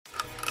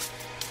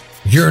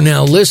You're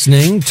now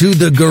listening to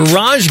the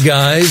Garage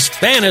Guys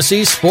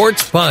Fantasy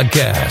Sports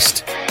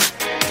Podcast.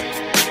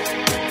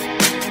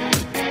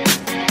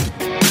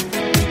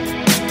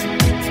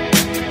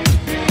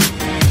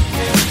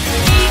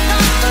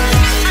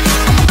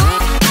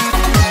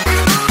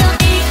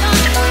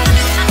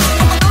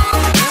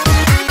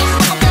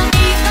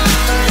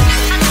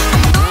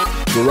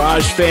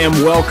 Garage fam,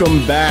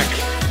 welcome back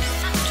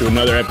to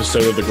another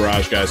episode of the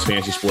Garage Guys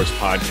Fantasy Sports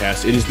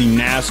Podcast. It is the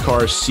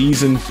NASCAR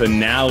season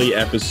finale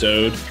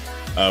episode.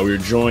 We're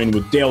joined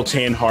with Dale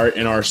Tanhart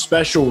and our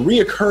special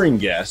reoccurring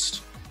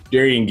guest,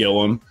 Darian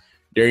Gilliam.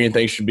 Darian,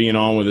 thanks for being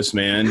on with us,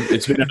 man.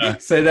 It's been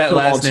Say that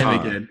last name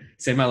again.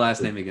 Say my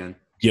last name again.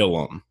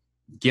 Gilliam.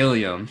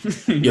 Gilliam.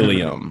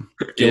 Gilliam.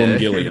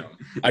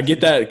 I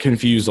get that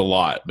confused a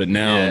lot, but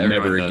now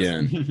never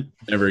again.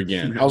 Never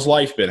again. How's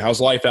life been? How's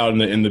life out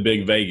in the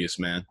big Vegas,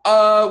 man?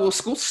 Well,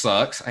 school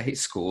sucks. I hate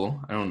school.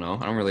 I don't know.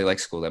 I don't really like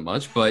school that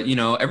much, but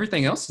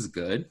everything else is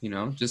good.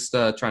 Just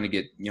trying to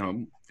get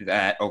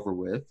that over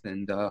with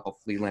and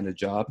hopefully land a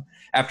job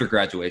after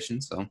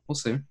graduation. So we'll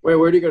see. Wait,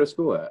 where do you go to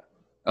school at?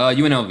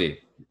 UNLV.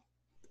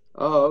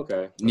 Oh,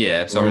 okay.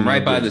 Yeah, so I'm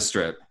right by the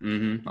strip.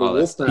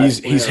 Mm-hmm.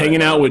 He's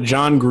hanging out with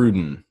John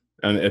Gruden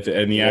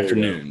in the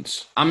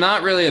afternoons. I'm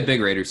not really a big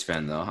Raiders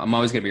fan, though. I'm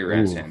always going to be a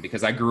Rams fan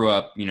because I grew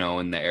up,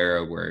 in the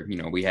era where,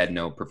 we had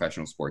no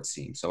professional sports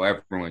team. So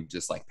everyone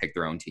just, picked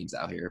their own teams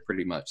out here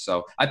pretty much.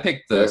 So I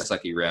picked the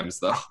sucky Rams,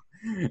 though.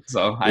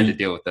 So I had to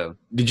deal with them.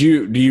 Do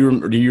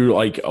you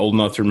old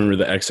enough to remember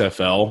the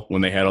XFL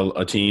when they had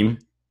a team?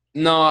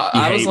 No,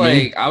 I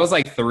was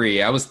like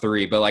 3. I was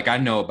 3, but I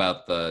know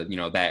about the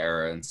that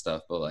era and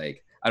stuff. But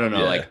I don't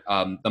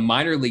know, the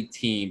minor league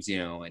teams,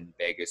 in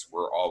Vegas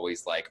were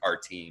always our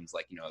teams,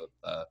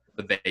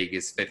 the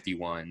Vegas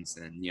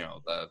 51s and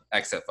the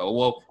XFL.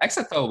 Well,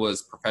 XFL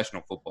was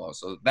professional football,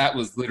 so that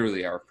was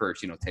literally our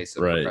first taste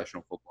of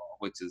professional football,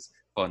 which is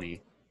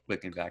funny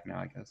looking back now,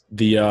 I guess.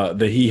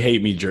 The He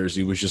Hate Me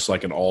jersey was just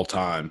an all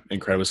time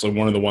incredible. So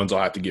one of the ones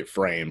I'll have to get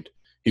framed.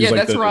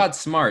 That's Rod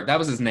Smart. That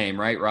was his name,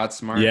 right? Rod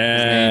Smart.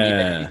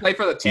 Yeah. He played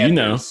for the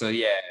Panthers. So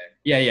yeah.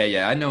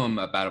 I know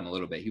about him a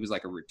little bit. He was a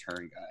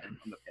return guy on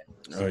the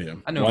Panthers. Oh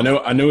yeah.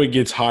 I know it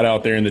gets hot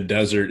out there in the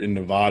desert in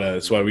Nevada.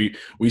 That's why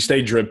we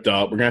stay dripped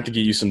up. We're gonna have to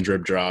get you some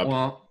drip drop.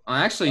 Well,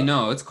 actually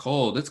no, it's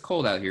cold. It's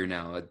cold out here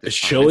now. It's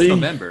chilly. It's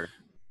November.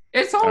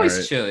 It's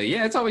always chilly.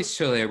 Yeah, it's always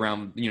chilly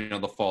around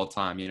the fall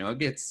time. It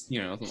gets to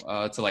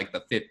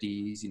the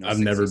 50s. I've 60s,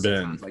 never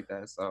been like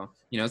that. So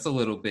it's a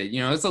little bit.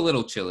 It's a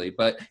little chilly.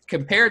 But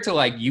compared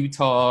to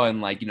Utah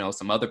and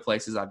some other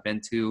places I've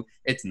been to,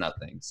 it's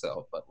nothing.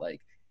 So, but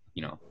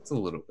it's a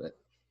little bit.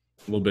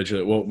 A little bit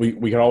chilly. Well, we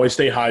can always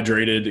stay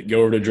hydrated.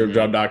 Go over to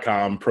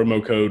dripdrop.com.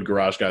 Promo code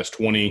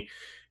GarageGuys20.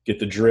 Get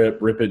the drip,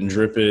 rip it and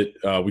drip it.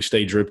 We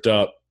stay dripped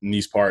up in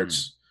these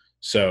parts.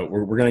 So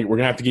we're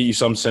gonna have to get you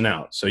some sent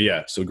out. So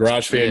so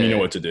Garage fan, you know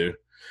what to do.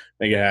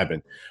 Make it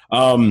happen.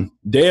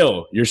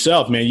 Dale,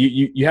 yourself, man,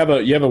 you have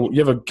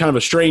a kind of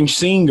a strange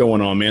scene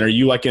going on, man. Are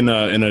you in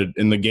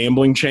the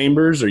gambling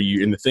chambers? Are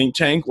you in the think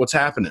tank? What's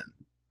happening?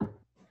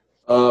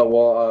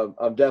 Well,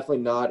 I'm definitely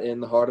not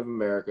in the heart of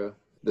America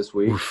this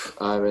week.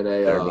 I'm in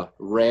a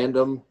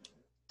random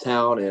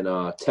town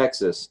in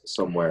Texas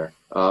somewhere.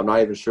 I'm not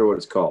even sure what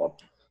it's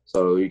called.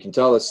 So you can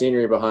tell the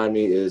scenery behind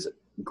me is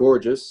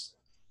gorgeous.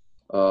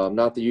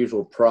 Not the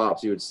usual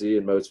props you would see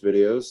in most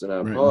videos, and I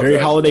apologize. Very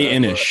Holiday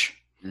Inn-ish.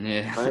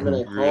 Yeah, I'm in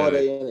a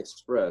Holiday Inn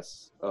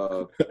Express.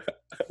 And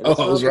it's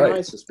not the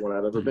nicest one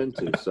I've ever been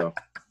to. So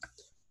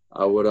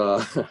I would,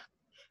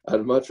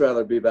 I'd much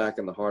rather be back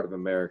in the heart of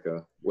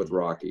America with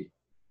Rocky.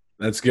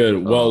 That's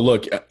good. Well,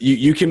 look,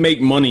 you can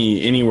make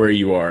money anywhere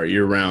you are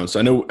year round. So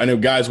I know,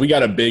 guys, we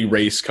got a big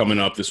race coming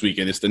up this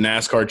weekend. It's the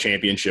NASCAR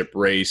Championship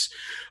race.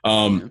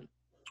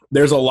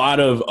 There's a lot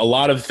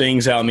of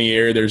things out in the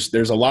air.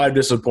 There's a lot of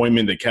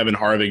disappointment that Kevin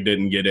Harvick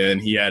didn't get in.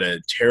 He had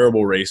a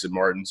terrible race at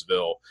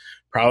Martinsville,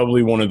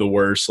 probably one of the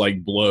worst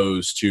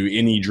blows to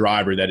any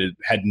driver that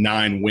had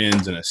 9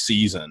 wins in a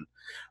season.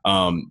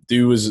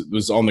 Dude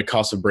was on the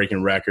cusp of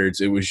breaking records.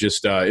 It was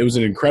just it was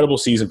an incredible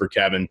season for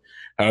Kevin.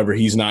 However,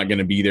 he's not going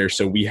to be there.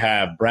 So we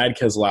have Brad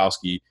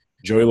Keselowski,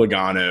 Joey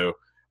Logano,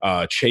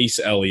 Chase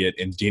Elliott,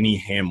 and Denny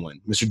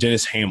Hamlin. Mr.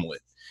 Dennis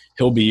Hamlet.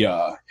 He'll be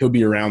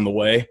around the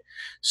way.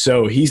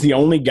 So he's the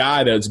only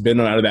guy that's been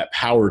out of that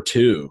Power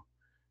 2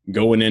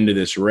 going into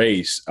this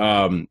race.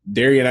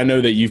 Darian, I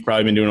know that you've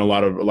probably been doing a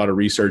lot of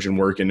research and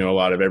work and know a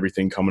lot of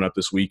everything coming up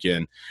this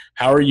weekend.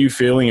 How are you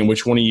feeling, and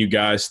which one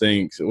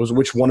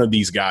of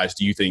these guys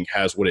do you think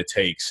has what it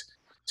takes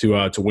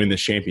to win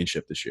this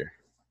championship this year?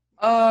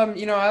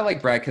 I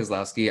like Brad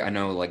Keselowski. I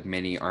know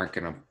many aren't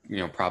gonna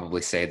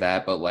probably say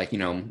that, but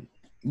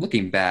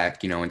looking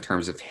back, in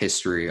terms of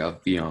history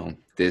of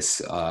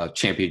this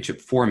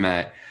championship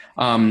format.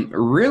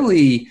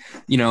 Really,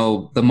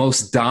 the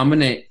most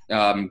dominant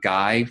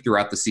guy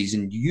throughout the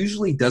season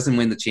usually doesn't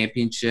win the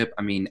championship.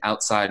 I mean,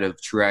 outside of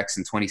Truex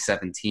in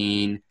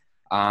 2017,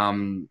 I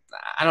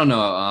don't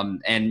know,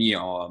 and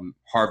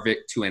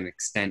Harvick to an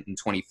extent in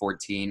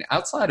 2014.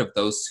 Outside of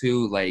those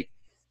two,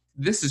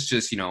 this is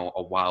just,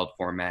 a wild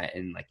format,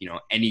 and like,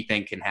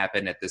 anything can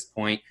happen at this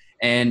point.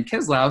 And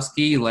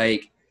Keselowski,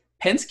 like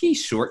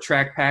Penske's short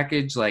track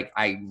package, like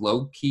I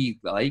low key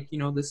like,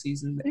 this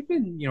season they've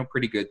been,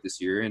 pretty good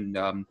this year. And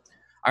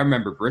I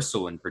remember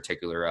Bristol in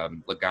particular,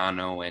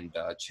 Logano and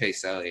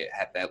Chase Elliott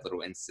had that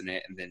little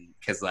incident, and then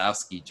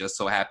Keselowski just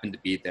so happened to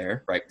be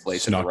there, right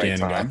place at the right time.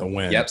 Snuck in, got the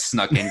win. Yep,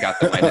 snuck in, got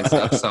the win and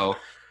stuff. So,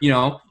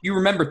 you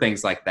remember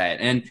things like that.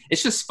 And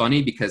it's just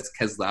funny because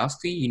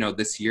Keselowski,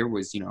 this year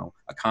was,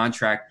 a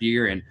contract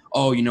year, and,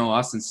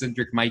 Austin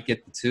Cindric might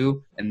get the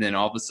 2, and then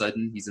all of a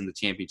sudden he's in the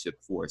championship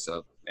 4.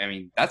 So, I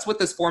mean, that's what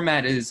this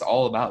format is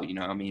all about,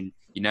 I mean,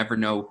 you never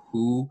know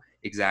who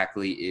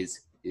exactly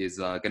is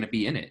going to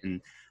be in it. And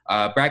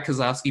Brad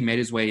Keselowski made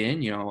his way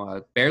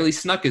in, barely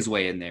snuck his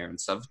way in there and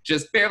stuff.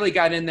 Just barely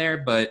got in there,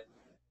 but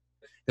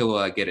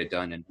he'll get it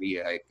done. And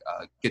we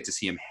get to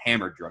see him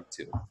hammered drunk,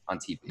 too, on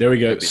TV. There we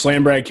go.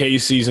 Slam Brad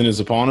K's season is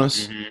upon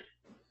us. Mm-hmm.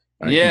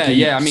 Right,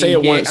 yeah. I mean,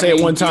 say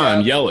it one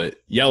time. Yell it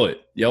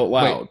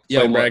loud.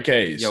 Slam Brad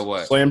K's. Yo,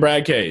 what? Slam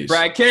Brad K's.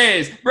 Brad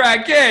K's.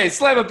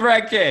 Slam it,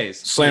 Brad K's.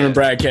 Slamming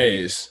Brad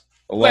K's.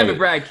 Slam it,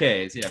 Brad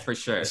K's. Yeah, for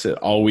sure. That's it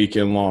all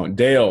weekend long.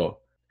 Dale,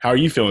 how are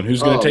you feeling?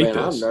 Who's going to take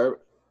this?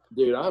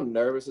 I'm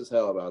nervous as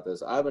hell about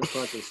this. I've been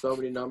crunching so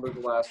many numbers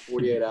the last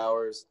 48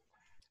 hours.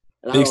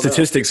 And Big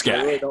statistics guy.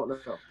 I really don't know.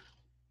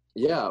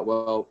 Yeah,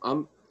 well,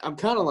 I'm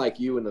kind of like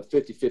you in the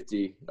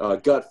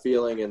 50-50 gut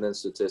feeling and then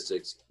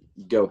statistics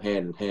go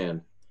hand in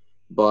hand.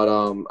 But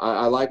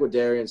I like what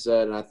Darian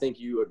said, and I think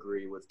you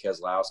agree with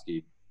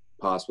Keselowski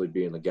possibly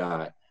being the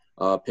guy.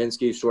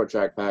 Penske's short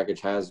track package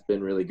has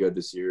been really good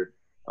this year.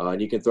 And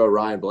you can throw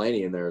Ryan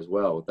Blaney in there as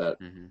well with that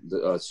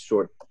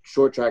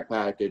short track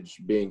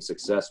package being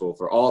successful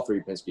for all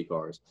 3 Penske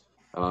cars.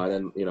 And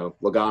then,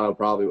 Logano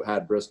probably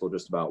had Bristol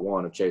just about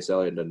won if Chase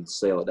Elliott didn't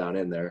sail it down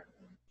in there.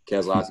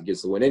 Keselowski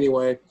gets the win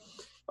anyway.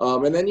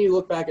 And then you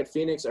look back at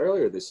Phoenix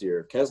earlier this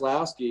year.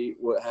 Keselowski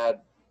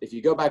had, if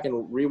you go back and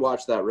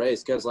rewatch that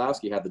race,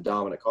 Keselowski had the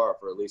dominant car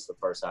for at least the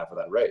first half of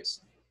that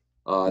race.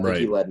 I think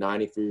he led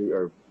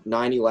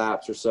 90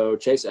 laps or so.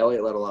 Chase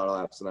Elliott led a lot of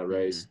laps in that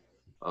race.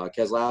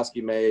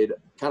 Keselowski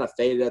kind of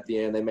faded at the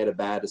end. They made a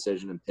bad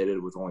decision and pitted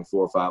with only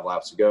 4 or 5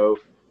 laps to go.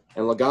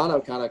 And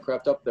Logano kind of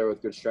crept up there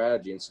with good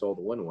strategy and stole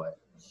the win away.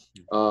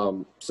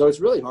 So it's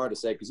really hard to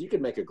say because you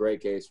could make a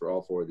great case for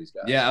all 4 of these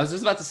guys. Yeah, I was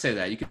just about to say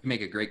that. You could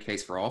make a great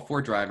case for all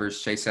 4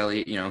 drivers. Chase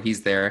Elliott,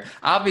 he's there.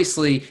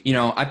 Obviously,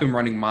 I've been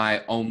running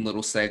my own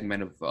little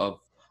segment of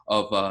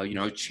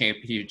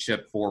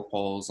championship 4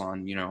 polls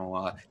on,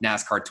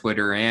 NASCAR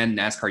Twitter and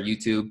NASCAR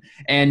YouTube.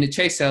 And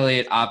Chase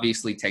Elliott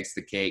obviously takes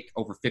the cake.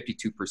 Over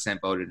 52%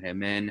 voted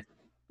him in.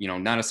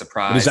 Not a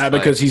surprise. But is that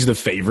because he's the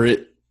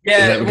favorite?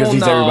 Yeah, because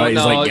he's everybody's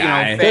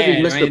guy.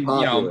 He's Mr.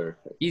 Popular.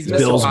 He's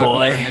Bill's Mr.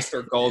 boy,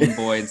 Mr. Golden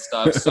Boy and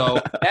stuff. So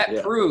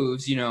that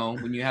proves,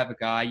 when you have a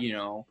guy,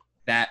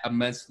 that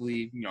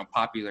immensely,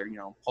 popular,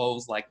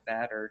 polls like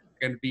that are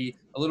going to be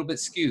a little bit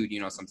skewed,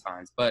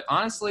 sometimes. But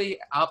honestly,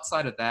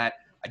 outside of that,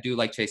 I do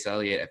like Chase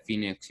Elliott at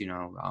Phoenix.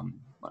 One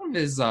of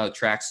his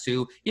tracks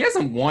too. He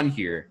hasn't won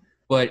here,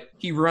 but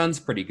he runs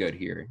pretty good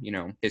here.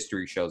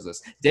 History shows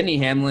us. Denny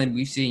Hamlin,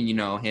 we've seen,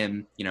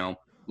 him,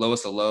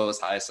 lowest of lows,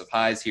 highest of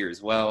highs here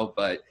as well.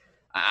 But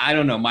I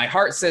don't know. My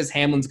heart says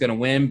Hamlin's going to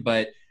win,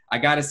 but I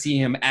got to see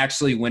him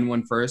actually win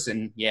one first,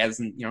 and he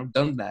hasn't,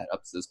 done that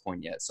up to this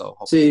point yet. So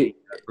hopefully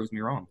that proves me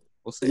wrong.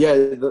 We'll see. Yeah,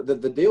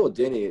 the deal with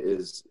Denny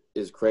is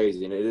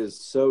crazy, and it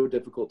is so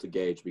difficult to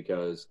gauge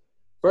because,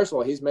 first of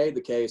all, he's made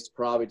the case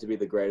probably to be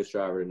the greatest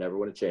driver to never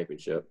win a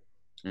championship,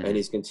 and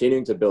he's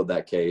continuing to build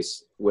that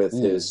case with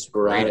his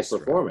sporadic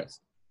performance.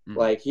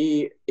 Like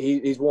he's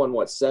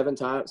won 6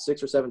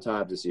 or 7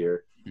 times this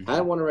year.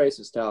 Hadn't won a race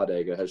since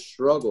Talladega. Has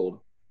struggled.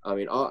 I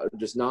mean,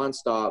 just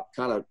nonstop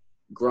kind of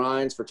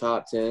grinds for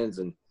top 10s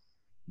and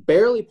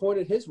barely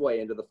pointed his way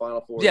into the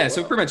Final 4. Yeah,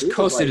 so pretty much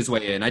coasted his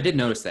way in. I did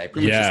notice that.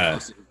 Pretty much just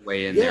coasted his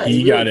way in there.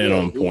 He got in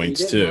on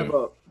points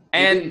too. He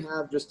didn't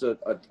have just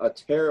a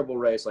terrible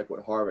race like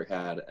what Harvick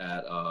had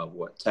at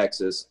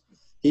Texas.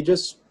 He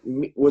just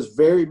was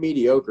very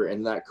mediocre,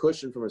 and that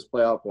cushion from his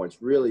playoff points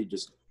really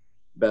just,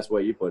 best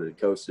way you put it,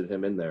 coasted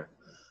him in there.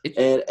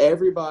 And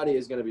everybody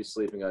is going to be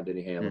sleeping on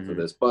Denny Hamlin for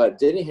this. But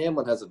Denny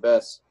Hamlin has the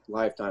best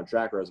lifetime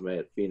track resume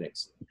at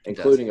Phoenix,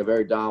 including a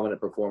very dominant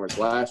performance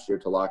last year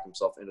to lock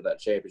himself into that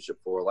championship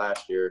for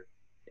last year,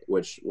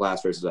 which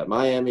last race was at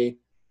Miami.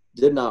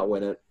 Did not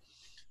win it.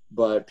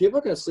 But people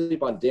are going to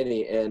sleep on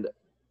Denny. And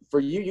for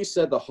you, you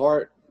said the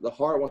heart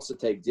wants to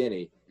take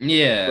Denny.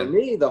 Yeah. For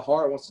me, the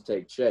heart wants to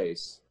take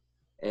Chase.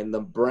 And the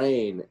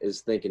brain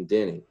is thinking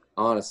Denny,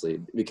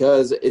 honestly.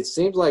 Because it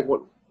seems like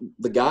what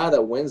the guy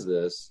that wins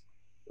this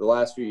the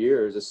last few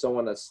years is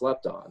someone that's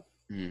slept on.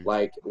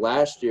 Like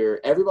last year,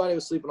 everybody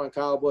was sleeping on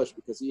Kyle Busch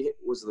because he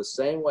was the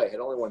same way.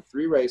 Had only won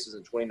 3 races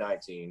in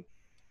 2019.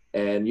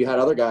 And you had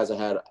other guys that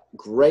had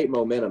great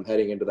momentum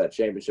heading into that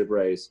championship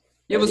race.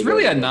 It was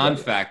really a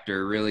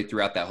non-factor really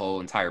throughout that whole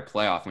entire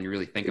playoff when you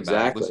really think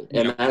about it.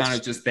 It was, kind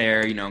of just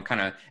there,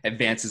 kind of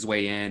advanced his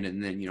way in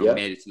and then,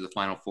 made it to the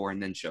Final 4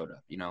 and then showed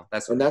up.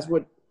 That's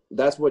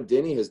that's what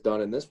Denny has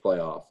done in this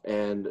playoff.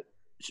 And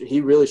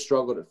he really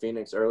struggled at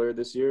Phoenix earlier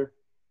this year.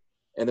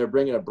 And they're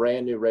bringing a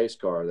brand new race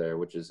car there,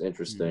 which is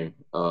interesting.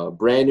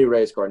 Brand new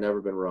race car,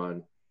 never been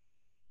run.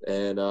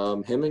 And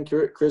him and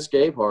Chris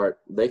Gabehart,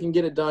 they can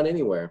get it done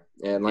anywhere.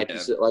 And like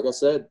I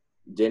said,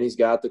 Denny's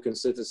got the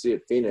consistency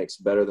at Phoenix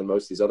better than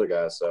most of these other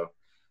guys. So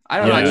I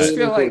don't know. I just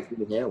feel like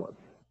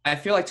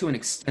to an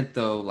extent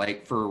though,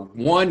 like for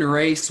one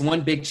race,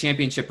 one big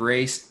championship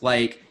race,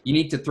 like you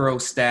need to throw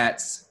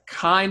stats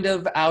kind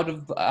of out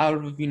of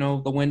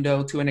the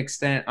window to an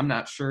extent. I'm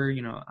not sure,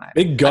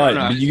 big gut.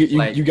 But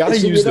you got to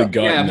use the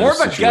gut. Yeah, more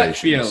of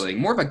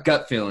a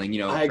gut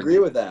feeling. I agree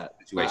with that.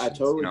 I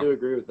totally do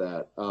agree with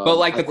that. But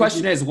like the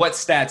question is, what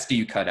stats do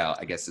you cut out?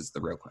 I guess is the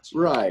real question.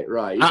 Right.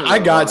 I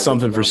got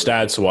something for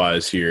stats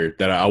wise here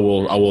that I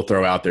will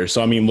throw out there.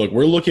 So I mean, look,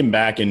 we're looking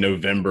back in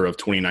November of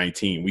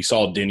 2019. We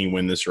saw Denny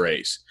win this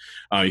race.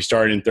 He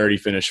started in 30,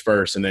 finished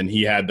first, and then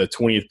he had the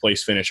 20th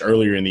place finish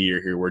earlier in the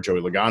year here where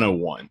Joey Logano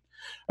won.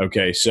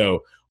 Okay,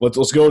 so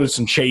let's go to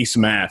some Chase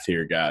math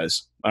here,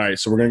 guys. All right,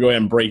 so we're going to go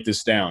ahead and break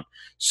this down.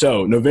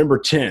 So November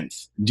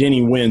 10th,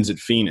 Denny wins at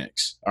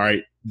Phoenix. All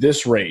right,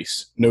 this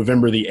race,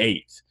 November the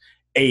 8th,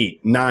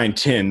 8, 9,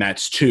 10,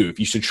 that's 2. If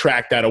you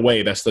subtract that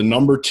away, that's the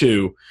number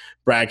 2.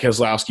 Brad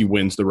Keselowski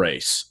wins the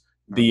race.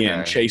 The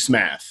end. Chase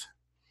math.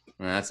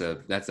 That's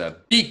a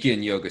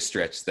beacon yoga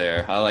stretch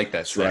there. I like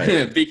that.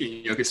 Right.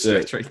 Beacon yoga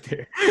stretch right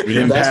there. We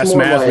didn't pass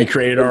math. We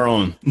created our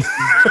own.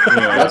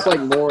 That's like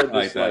more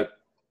just like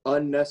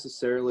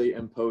unnecessarily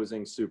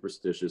imposing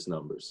superstitious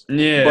numbers.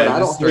 Yeah, but I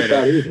don't hate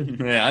that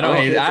either. Yeah, I don't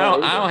hate it. I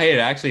don't hate it.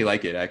 I actually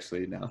like it.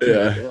 Actually, now.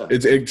 Yeah.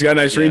 It's got a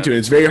nice ring to it.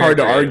 It's very hard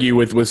to argue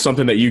with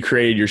something that you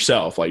created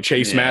yourself. Like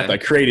Chase math, I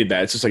created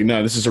that. It's just like,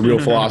 no, this is a real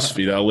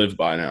philosophy that I live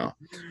by now.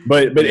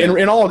 But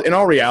in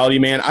all reality,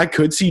 man, I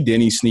could see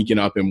Denny sneaking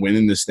up and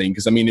winning this thing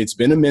because I mean it's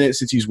been a minute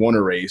since he's won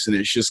a race, and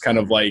it's just kind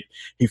of like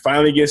he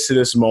finally gets to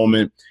this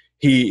moment.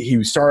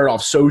 He started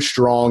off so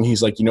strong.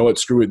 He's like, you know what,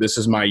 screw it, this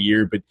is my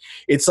year. But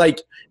it's like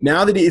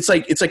now that it's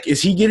like,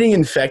 is he getting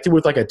infected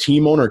with like a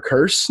team owner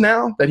curse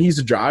now that he's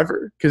a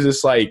driver? Because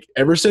it's like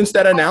ever since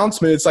that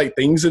announcement, it's like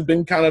things have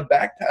been kind of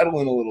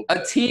backpedaling a little bit.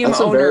 A team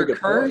owner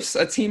curse.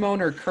 A team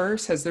owner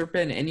curse. Has there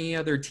been any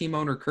other team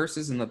owner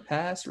curses in the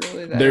past?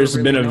 Really? There's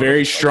been a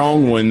very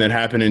strong one that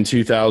happened in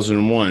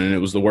 2001, and it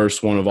was the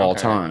worst one of all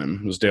time.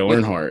 It was Dale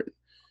Earnhardt.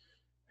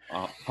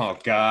 Oh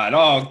God!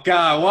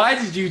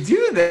 Why did you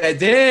do that?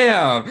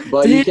 Damn!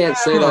 But you can't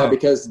say that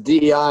because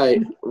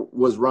DEI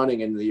was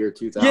running in the year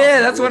 2000. Yeah,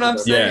 that's what I'm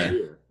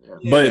saying.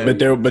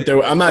 Yeah. But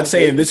I'm not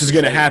saying this is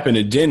going to happen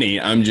to Denny.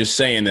 I'm just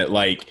saying that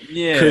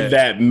could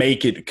that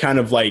make it kind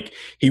of like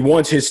he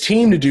wants his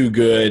team to do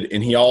good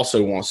and he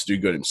also wants to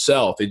do good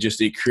himself.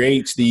 It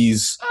creates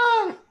these.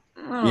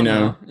 You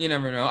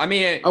never know. I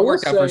mean, it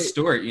worked out for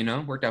Stewart.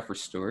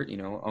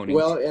 Owning.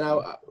 Well, and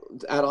I'll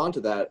add on to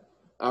that.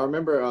 I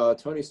remember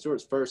Tony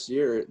Stewart's first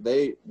year,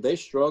 they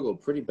struggled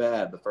pretty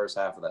bad the first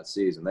half of that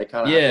season. They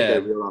kind of they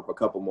reeled off a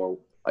couple more,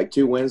 like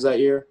 2 wins that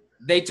year.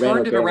 They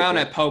turned it around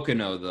at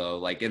Pocono, though,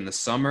 like in the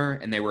summer,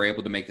 and they were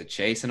able to make the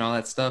chase and all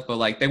that stuff. But,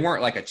 like, they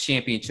weren't, like, a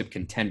championship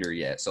contender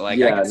yet. So, like,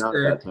 I guess not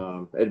that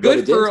time.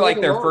 Good for, like,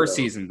 their first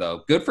season,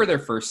 though. Good for their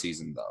first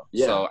season, though.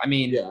 Yeah. So, I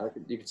mean. Yeah,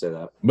 you could say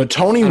that. But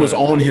Tony was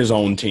on his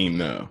own team,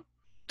 though.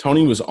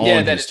 Tony was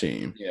on his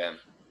team. Yeah.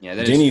 Yeah,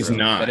 Denny's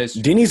not.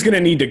 Denny's going to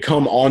need to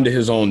come onto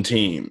his own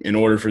team in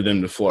order for them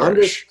to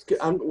flourish.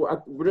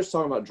 We're just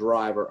talking about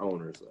driver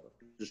owners, though.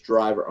 Just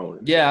driver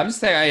owners. Yeah, I'm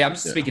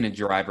just speaking of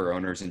driver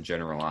owners in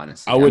general,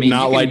 honestly. I would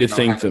not like to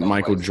think that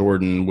Michael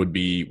Jordan would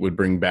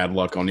bring bad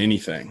luck on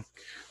anything.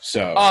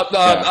 So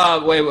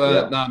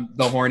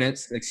the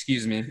Hornets.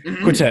 Excuse me.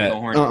 Quit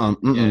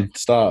that.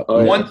 Stop.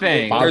 One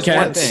thing.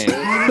 Bobcats. There's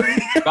one thing.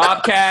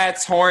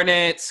 Bobcats,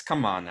 Hornets.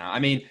 Come on now. I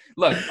mean,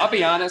 look. I'll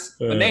be honest.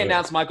 When they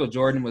announced Michael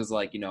Jordan was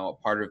like, a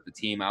part of the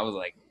team, I was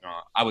like,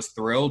 I was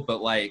thrilled.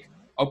 But like,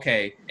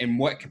 okay, in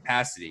what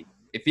capacity?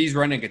 If he's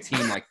running a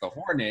team like the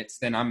Hornets,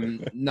 then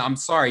I'm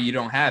sorry you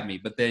don't have me.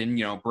 But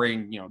then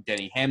bring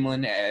Denny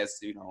Hamlin as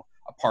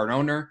a part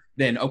owner.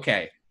 Then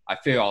okay. I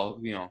feel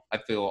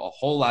a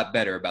whole lot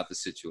better about the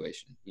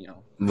situation,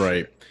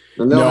 Right.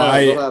 And they'll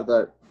have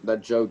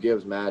that Joe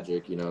Gibbs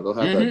magic, They'll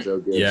have that Joe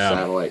Gibbs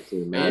satellite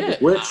team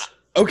magic, which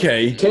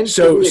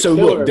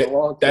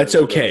that's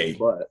okay.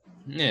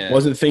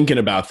 Wasn't thinking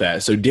about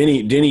that. So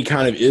Denny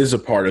kind of is a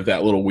part of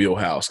that little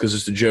wheelhouse because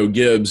it's the Joe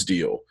Gibbs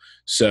deal.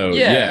 So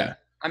yeah.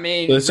 I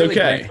mean, it's really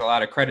okay. brings a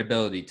lot of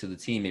credibility to the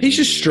team. He's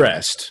just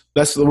stressed.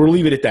 We'll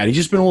leave it at that. He's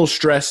just been a little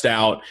stressed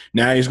out.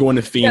 Now he's going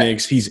to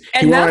Phoenix. He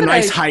went on a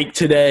nice hike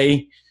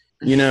today.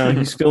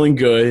 He's feeling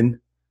good.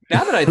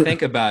 Now that I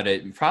think about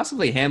it,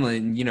 possibly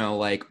Hamlin,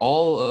 like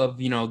all of,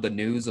 the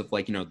news of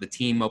like, the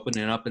team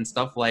opening up and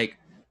stuff, like,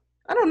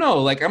 I don't know.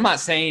 Like, I'm not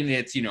saying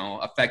it's,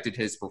 affected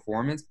his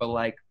performance, but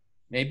like,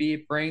 maybe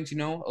it brings, a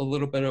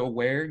little bit of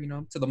aware,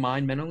 to the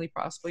mind mentally,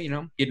 possibly,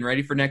 getting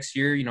ready for next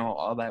year,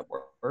 all that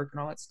work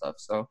and all that stuff.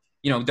 So,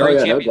 during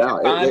championship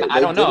time, I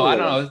don't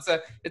know.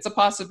 It's a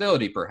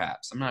possibility,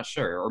 perhaps. I'm not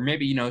sure. Or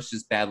maybe, it's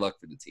just bad luck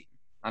for the team.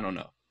 I don't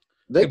know.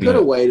 They could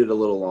have waited a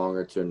little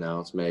longer to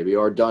announce maybe,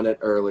 or done it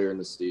earlier in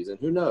the season.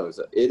 Who knows?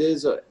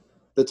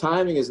 The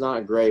timing is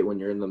not great when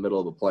you're in the middle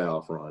of a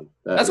playoff run.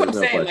 That's what I'm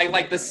saying.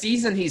 Like the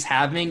season he's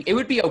having, it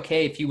would be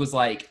okay if he was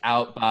like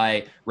out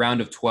by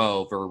round of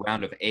 12 or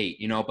round of 8,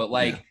 but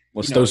like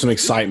let's throw some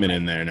excitement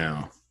in there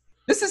now.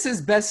 This is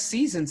his best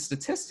season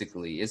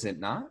statistically, is it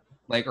not?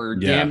 Like, or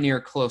damn near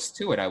close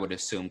to it, I would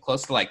assume.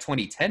 Close to like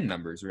 2010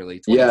 numbers,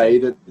 really. Yeah,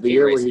 either the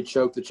year where he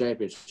choked the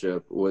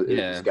championship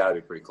it's got to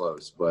be pretty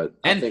close. But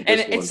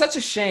it's such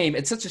a shame.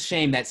 It's such a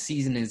shame that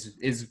season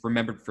is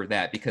remembered for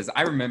that, because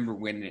I remember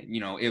when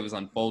it was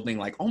unfolding,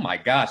 like, oh my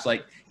gosh,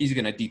 like he's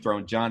gonna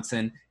dethrone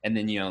Johnson, and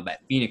then that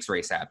Phoenix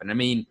race happened. I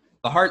mean,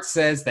 the heart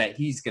says that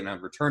he's gonna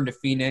return to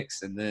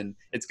Phoenix, and then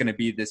it's gonna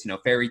be this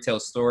fairy tale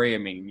story. I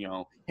mean,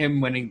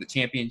 him winning the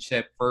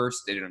championship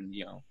first, and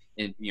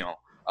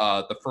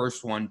the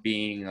first one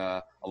being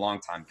a long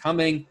time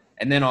coming,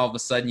 and then all of a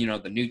sudden,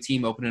 the new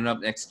team opening up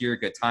next year,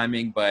 good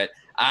timing. But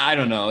I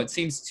don't know. It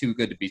seems too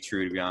good to be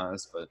true, to be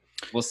honest. But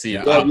we'll see.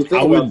 Yeah, if you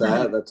think about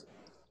that,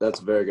 that's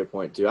a very good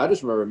point too. I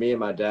just remember me and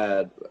my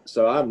dad.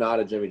 So I'm not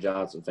a Jimmy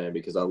Johnson fan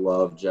because I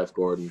love Jeff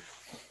Gordon,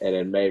 and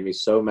it made me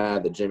so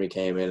mad that Jimmy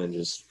came in and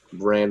just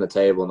ran the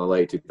table in the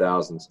late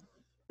 2000s.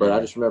 But I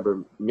just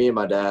remember me and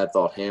my dad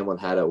thought Hamlin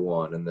had it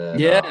won, and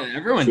then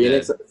everyone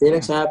did. did.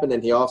 Phoenix happened,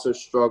 and he also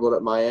struggled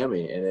at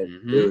Miami, and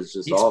it was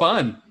just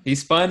awful. He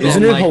spun.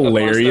 Isn't it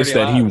hilarious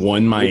that he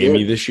won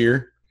Miami this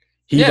year?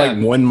 He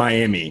won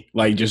Miami,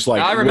 I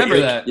remember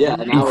that.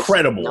 Yeah,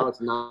 incredible. Now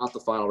it's not the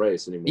final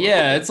race anymore.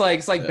 Yeah, it's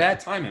like bad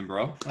timing,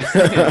 bro.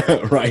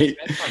 Right?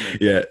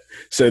 Yeah.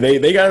 So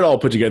they got it all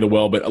put together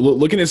well, but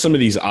looking at some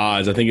of these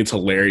odds, I think it's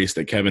hilarious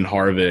that Kevin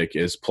Harvick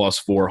is plus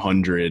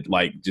 400,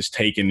 like just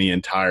taking the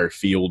entire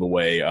field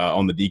away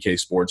on the DK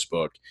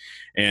Sportsbook.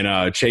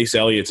 And Chase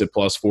Elliott's at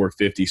plus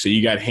 450. So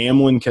you got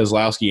Hamlin,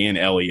 Keselowski, and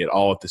Elliott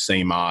all at the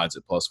same odds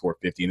at plus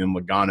 450, and then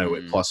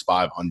Logano at plus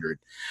 500.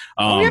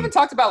 We haven't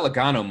talked about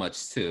Logano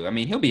much, too. I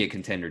mean, he'll be a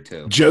contender,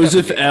 too.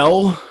 Joseph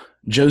L.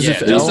 The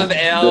defending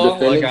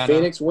Logano.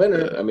 Phoenix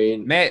winner. I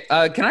mean,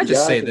 can I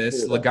just say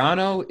this?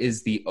 Logano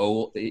is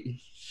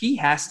he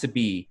has to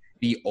be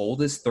the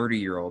oldest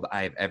 30-year-old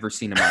I have ever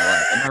seen in my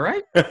life. Am I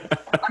right?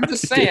 I'm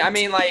just saying. I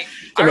mean, like,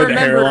 I remember. The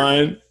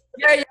hairline.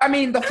 Yeah, I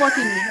mean the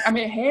fucking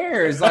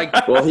hair is like.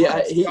 Well, he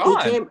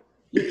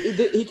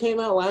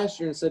came out last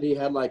year and said he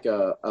had like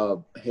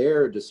a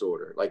hair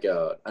disorder, like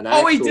an actual.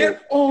 Oh, he did.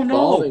 Oh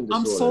no,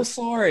 I'm so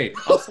sorry.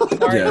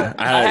 Yeah,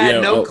 I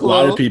had no clue. A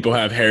lot of people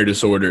have hair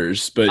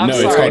disorders, but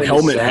it's called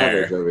helmet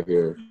hair. Over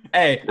here.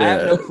 Hey, I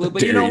have no clue, but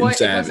Darian, you know what?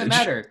 Savage. It doesn't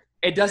matter.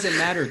 It doesn't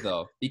matter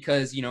though,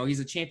 because he's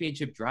a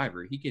championship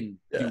driver. He can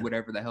do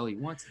whatever the hell he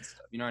wants and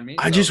stuff. You know what I mean?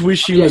 I just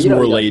wish he was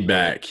more laid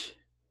back.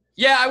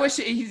 Yeah, I wish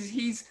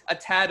he's a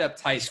tad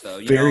uptight though.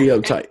 Very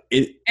uptight.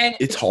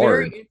 It's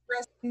hard. Very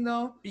interesting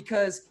though,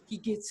 because he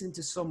gets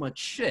into so much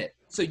shit.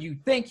 So you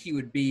think he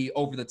would be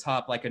over the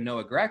top like a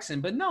Noah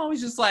Gragson, but no,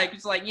 he's just like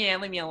yeah,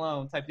 leave me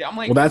alone type deal. I'm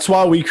like, well, that's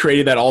why we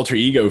created that alter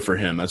ego for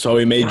him. That's why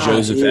we made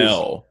Joseph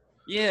L.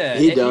 Yeah,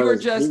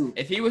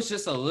 if he was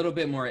just a little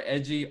bit more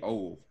edgy,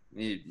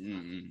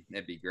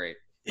 that'd be great.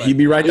 But he'd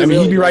be right. I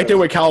mean, he'd be right there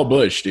with Kyle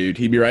Busch, dude.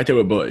 He'd be right there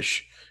with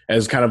Busch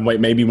as kind of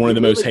like maybe one of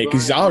the most hated,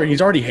 because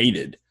he's already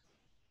hated.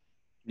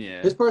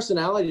 Yeah, his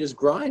personality just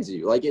grinds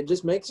you. Like, it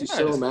just makes you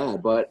so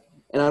mad.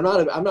 And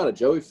I'm not a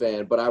Joey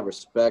fan, but I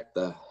respect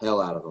the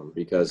hell out of him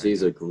because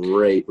he's a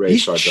great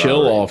race car driver. He's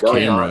chill off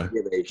camera.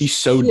 He's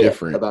so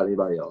different about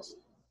anybody else.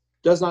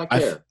 Does not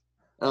care.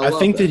 I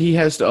think that he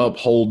has to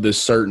uphold this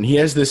certain. He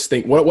has this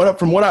thing. What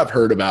from what I've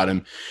heard about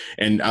him,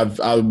 and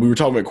we were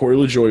talking about Corey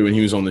LaJoie when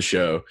he was on the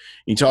show.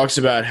 He talks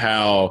about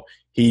how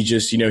he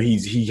just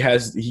he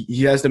has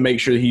to make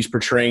sure that he's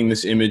portraying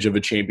this image of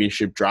a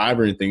championship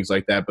driver and things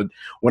like that. But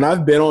when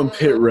I've been on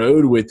pit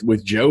road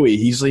with Joey,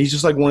 he's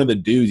just like one of the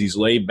dudes. He's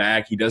laid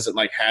back. He doesn't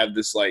like have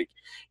this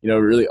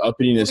really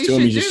uppityness to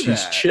him.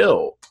 He's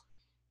chill.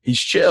 He's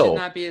chill. He should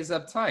not be as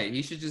uptight.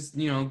 He should just,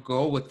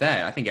 go with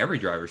that. I think every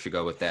driver should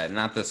go with that,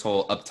 not this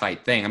whole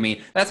uptight thing. I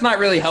mean, that's not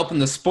really helping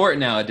the sport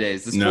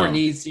nowadays. The sport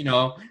needs,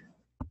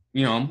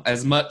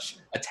 as much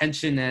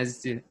attention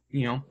as it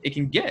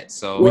can get.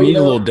 So we need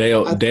a little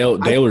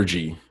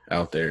Dale-ergy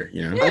out there.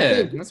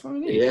 Yeah, that's what we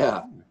need.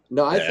 Yeah.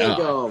 No,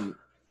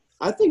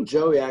 I think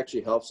Joey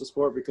actually helps the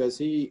sport because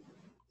he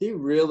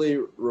really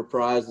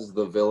reprises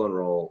the villain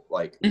role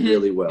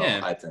really well.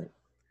 Yeah. I think.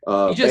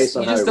 He just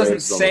doesn't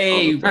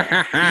say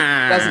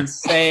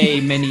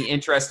many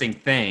interesting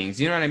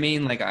things. You know what I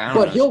mean? Like, I don't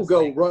know. But he'll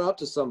go run up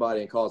to somebody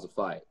and cause a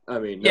fight. I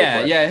mean,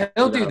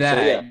 he'll do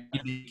that.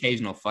 So, the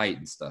occasional fight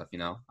and stuff.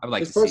 I would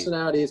like his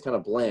personality is kind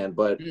of bland,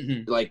 but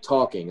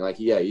talking,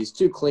 he's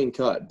too clean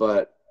cut.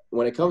 But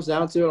when it comes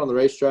down to it on the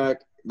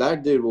racetrack,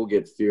 that dude will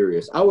get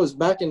furious. I was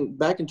back in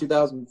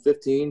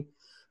 2015.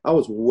 I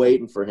was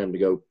waiting for him to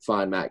go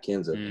find Matt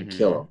Kenseth and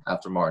kill him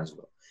after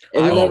Martinsville.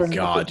 And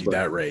dude,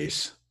 that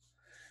race.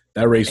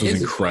 That race was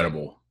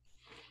incredible.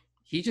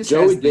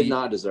 Joey did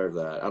not deserve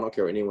that. I don't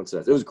care what anyone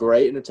says. It was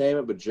great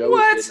entertainment, but Joey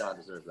did not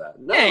deserve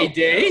that. No, yeah, he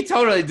did. He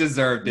totally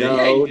deserved it.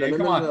 No,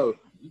 Come on.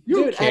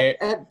 Dude,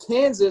 at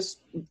Kansas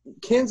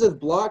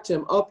blocked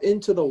him up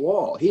into the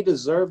wall. He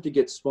deserved to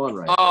get spun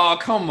right Oh,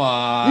 come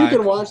on. You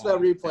can watch that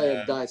replay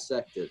and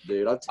dissect it,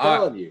 dude. I'm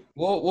telling you.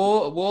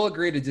 We'll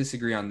agree to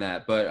disagree on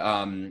that, but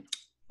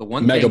the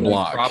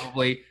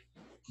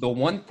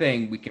one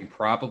thing we can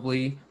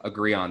probably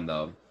agree on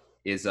though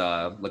is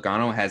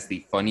Logano has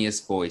the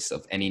funniest voice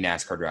of any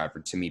NASCAR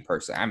driver to me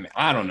personally.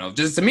 I don't know.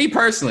 Just to me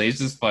personally, it's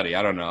just funny.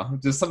 I don't know.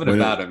 Just something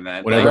about him,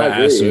 man. Whenever I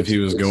asked him if he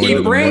was going to the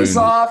moon.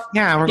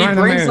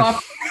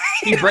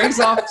 He brings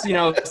off,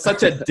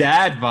 such a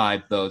dad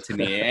vibe though to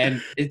me.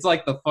 And it's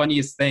like the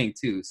funniest thing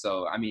too.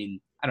 So, I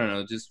mean, I don't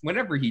know. Just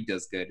whenever he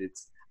does good,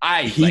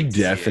 he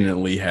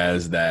definitely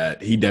has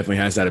that. He definitely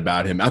has that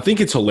about him. I think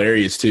it's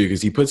hilarious too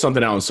because he put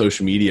something out on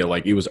social media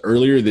like it was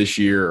earlier this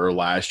year or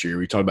last year.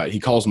 We talked about he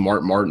calls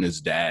Mark Martin his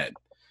dad,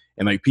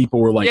 and like people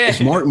were like, "Is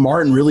Mark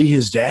Martin really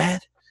his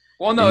dad?"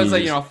 Well, no, it's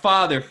like a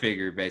father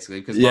figure basically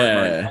because Mark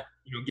Martin,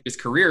 get his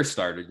career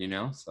started.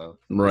 So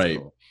right.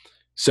 Cool.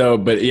 So,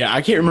 but yeah,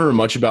 I can't remember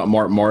much about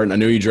Mark Martin. I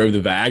know he drove the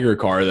Viagra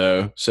car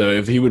though. So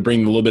if he would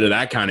bring a little bit of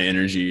that kind of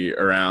energy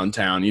around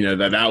town,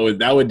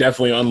 that would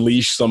definitely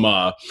unleash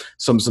some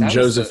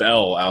Joseph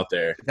L out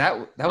there. That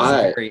was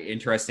a very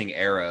interesting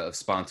era of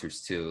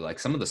sponsors too. Like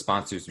some of the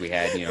sponsors we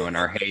had, in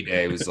our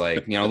heyday was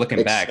like,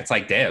 looking back, it's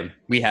like, damn,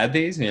 we had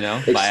these,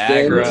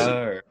 Viagra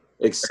or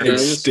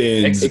Extends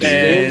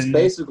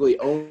basically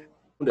owned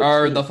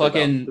or the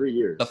fucking 3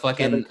 years. The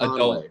fucking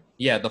adult.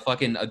 Yeah, the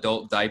fucking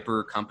adult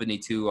diaper company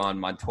too on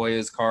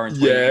Montoya's car.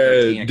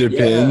 Yeah,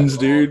 Depends,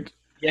 dude.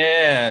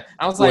 Yeah,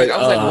 I was like,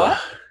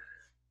 what?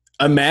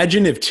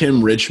 Imagine if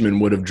Tim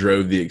Richmond would have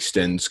drove the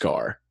Extends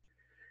car,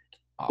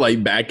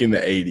 like back in the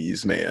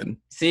 '80s, man.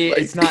 See,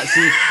 it's not.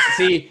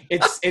 See,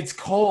 it's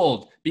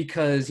cold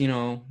because he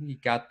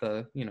got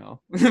the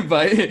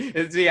but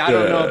see, I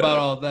don't know about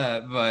all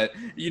that, but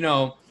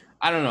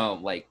I don't know,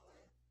 like.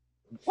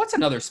 What's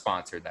another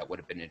sponsor that would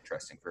have been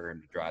interesting for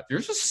him to drive?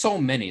 There's just so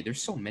many.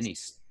 There's so many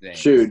things.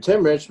 Shoot,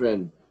 Tim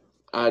Richmond,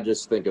 I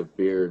just think of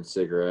beer and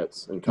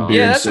cigarettes and condoms.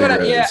 Yeah, that's what I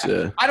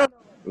don't know.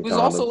 It was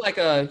also like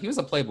he was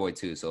a Playboy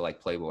too, so like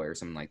Playboy or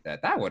something like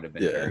that. That would have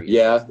been very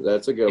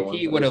that's a good one.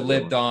 He would have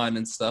lived on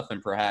and stuff, and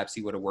perhaps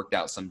he would have worked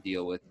out some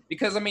deal with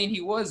because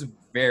he was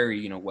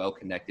very well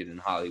connected in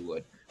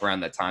Hollywood around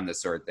that time, this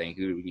sort of thing.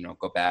 Who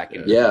go back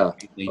and do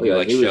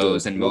like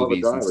shows and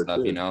movies and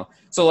stuff, too.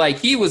 So like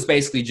he was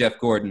basically Jeff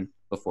Gordon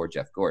before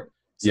Jeff Gordon.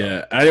 So.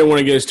 Yeah, I didn't want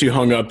to get us too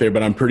hung up there,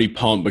 but I'm pretty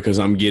pumped because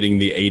I'm getting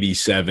the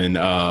 '87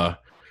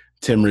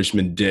 Tim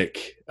Richmond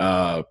Dick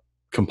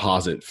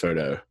composite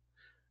photo.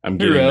 I'm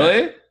getting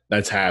really?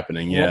 That's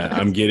happening. Yeah,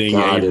 I'm getting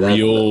a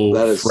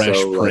real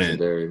fresh print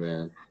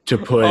man. to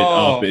put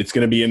up. It's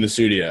going to be in the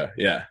studio.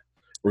 Yeah,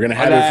 we're going to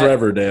have it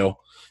forever, Dale.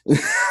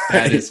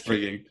 That is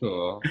freaking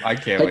cool. I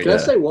can't wait. Can I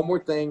say one more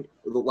thing?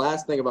 The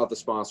last thing about the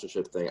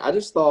sponsorship thing. I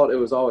just thought it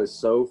was always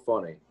so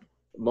funny.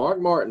 Mark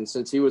Martin,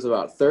 since he was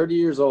about 30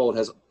 years old,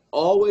 has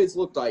always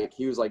looked like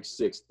he was like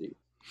 60.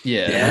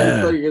 Yeah.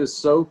 I think it was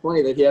so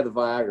funny that he had the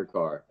Viagra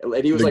car. And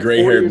he was like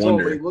 40 years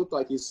old, but he looked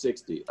like he's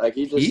 60. Like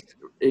he's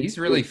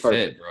really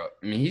fit, bro.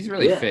 I mean, he's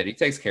really fit. He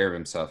takes care of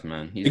himself,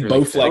 man. He's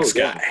really Bowflex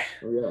guy.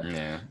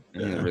 Yeah.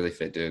 He's a really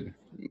fit dude.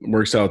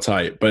 Works out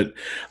tight. But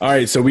all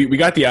right, so we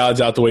got the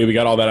odds out the way. We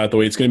got all that out the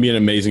way. It's going to be an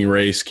amazing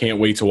race. Can't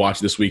wait to watch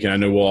this weekend. I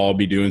know we'll all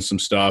be doing some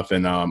stuff,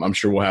 and I'm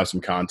sure we'll have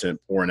some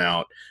content pouring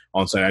out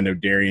on site. I know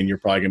Darian, you're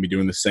probably going to be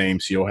doing the same.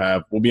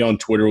 So we'll be on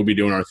Twitter. We'll be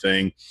doing our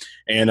thing.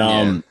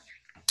 And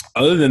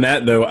other than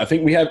that, though, I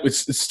think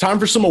it's time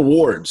for some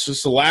awards.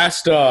 It's the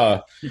last.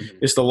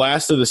 It's the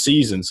last of the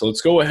season. So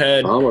let's go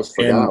ahead. I almost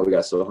forgot we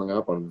got so hung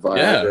up on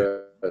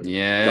Viagra.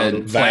 Yeah,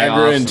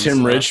 Viagra and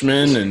Tim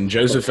Richmond and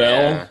Joseph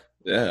L.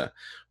 Yeah,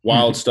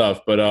 wild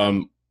stuff. But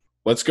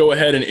let's go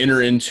ahead and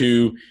enter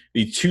into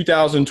the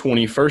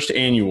 2020 first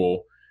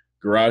annual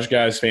Garage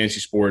Guys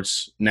Fantasy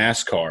Sports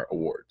NASCAR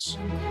Awards.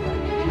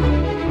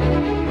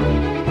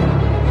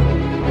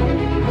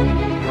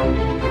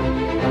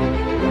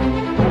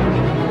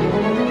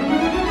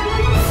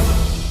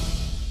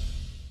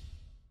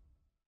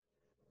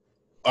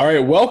 All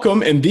right,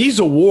 welcome. And these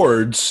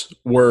awards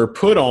were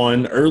put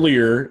on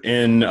earlier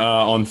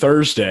on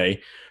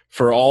Thursday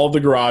for all of the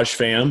Garage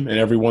fam and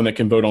everyone that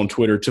can vote on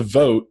Twitter to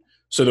vote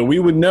so that we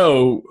would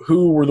know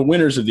who were the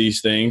winners of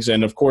these things.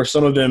 And, of course,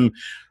 some of them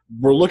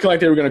were looking like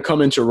they were going to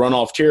come into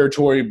runoff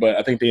territory, but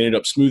I think they ended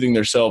up smoothing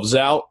themselves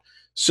out.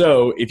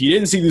 So if you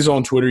didn't see these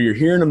on Twitter, you're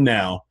hearing them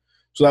now.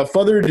 So without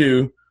further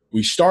ado,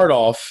 we start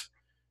off.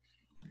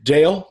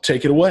 Dale,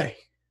 take it away.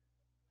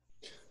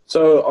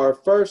 So our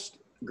first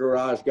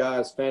Garage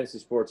Guys Fantasy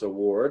Sports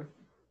Award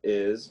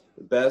is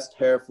Best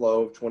Hair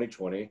Flow of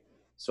 2020.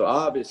 So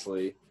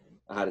obviously,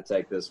 I had to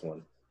take this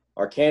one.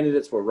 Our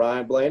candidates were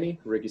Ryan Blaney,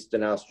 Ricky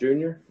Stenhouse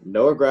Jr.,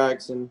 Noah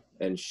Gragson,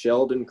 and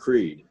Sheldon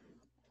Creed.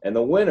 And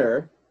the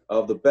winner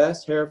of the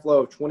Best Hair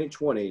Flow of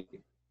 2020,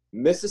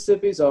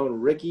 Mississippi's own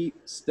Ricky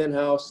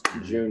Stenhouse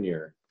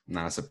Jr.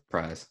 Not a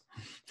surprise.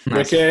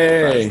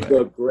 Ricky,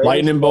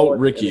 lightning bolt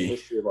Ricky. In the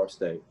history of our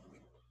state.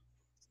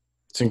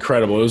 It's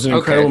incredible. It was an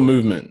incredible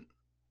movement.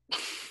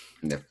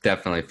 Yeah,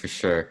 definitely, for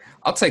sure.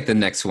 I'll take the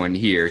next one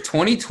here.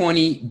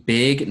 2020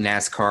 big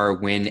NASCAR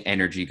win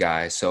energy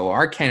guy. So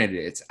our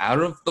candidates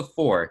out of the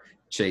 4,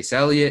 Chase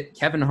Elliott,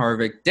 Kevin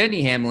Harvick,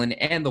 Denny Hamlin,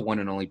 and the one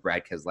and only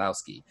Brad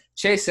Keselowski.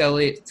 Chase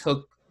Elliott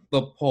took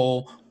the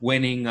poll,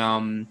 winning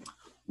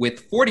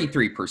with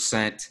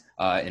 43%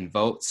 in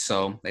votes.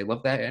 So they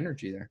love that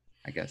energy there,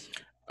 I guess.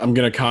 I'm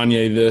going to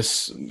Kanye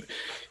this.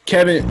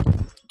 Kevin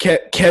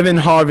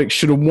Harvick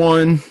should have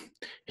won.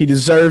 He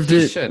deserved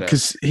it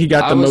because he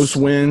got the most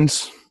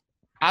wins.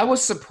 I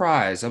was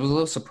surprised. I was a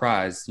little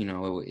surprised,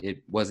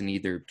 it wasn't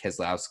either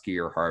Keselowski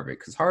or Harvick,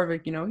 because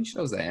Harvick, he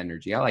shows that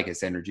energy. I like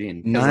his energy,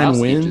 and 9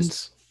 wins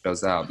just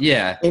goes out.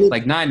 Yeah,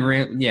 like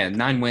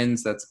 9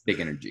 wins. That's big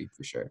energy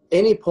for sure.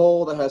 Any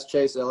poll that has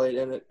Chase Elliott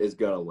in it is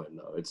gonna win,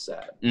 though. It's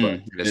sad, but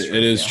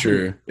it is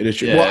true. It is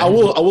true. Yeah.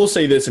 Well, I will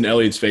say this in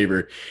Elliott's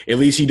favor. At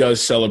least he does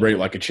celebrate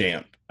like a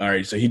champ. All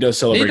right, so he does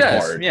celebrate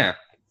hard. Yeah.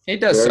 He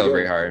does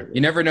celebrate hard.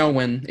 You never know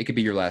when it could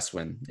be your last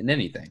win in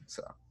anything.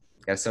 So,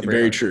 you got to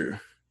celebrate hard. True.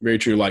 Very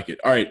true. Like it.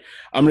 All right.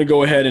 I'm going to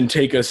go ahead and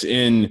take us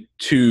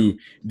into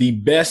the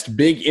best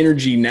big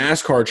energy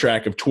NASCAR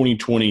track of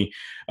 2020.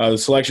 The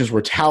selections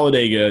were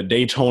Talladega,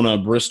 Daytona,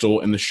 Bristol,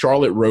 and the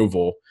Charlotte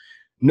Roval.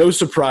 No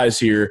surprise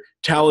here.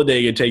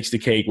 Talladega takes the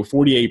cake with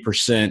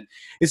 48%.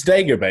 It's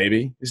Dega,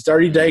 baby. It's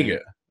Dirty Dega.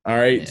 All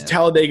right. Yeah.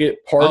 Talladega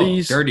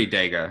parties. Dirty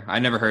Dega. I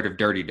never heard of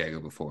Dirty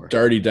Dega before.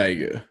 Dirty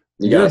Dega.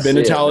 You ever been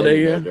to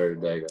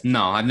Talladega?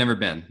 No, I've never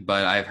been,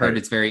 but I've heard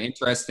it's very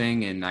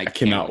interesting, and I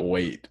cannot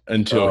wait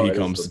until he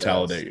comes to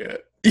Talladega.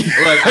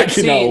 Look, I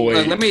cannot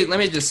wait. Look, let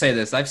me just say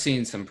this: I've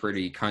seen some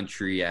pretty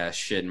country ass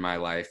shit in my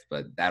life,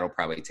 but that'll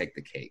probably take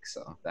the cake.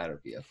 So that'll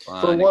be a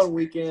fun. For one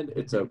weekend,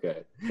 it's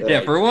okay.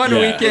 Yeah, for one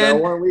weekend,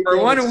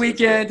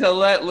 to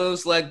let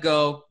loose, let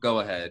go.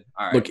 Go ahead.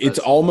 All right. Look, it's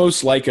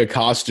almost like a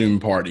costume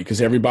party because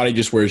everybody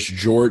just wears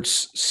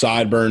jorts,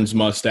 sideburns,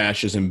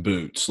 mustaches, and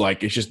boots.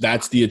 Like it's just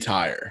that's the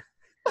attire.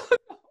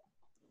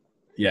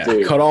 Yeah,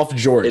 dude, cut off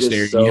jorts,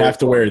 Darian. So you have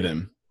to wear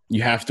them.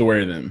 You have to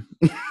wear them.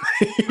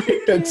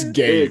 That's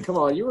gay. Dude, come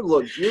on,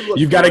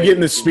 You've got to get in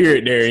the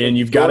spirit, Darian.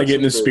 You've got to get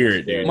in the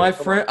spirit, dude. My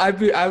friend,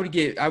 I would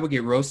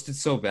get roasted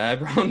so bad,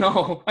 bro.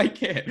 No, I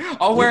can't.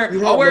 I'll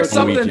wear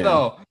something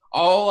though.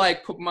 I'll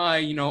like put my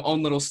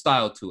own little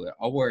style to it.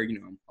 I'll wear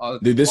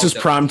dude, this is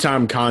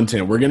primetime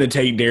content. We're gonna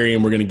take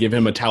Darian. We're gonna give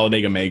him a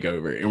Talladega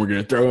makeover, and we're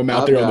gonna throw him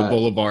out there on the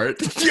boulevard.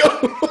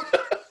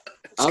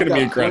 It's going to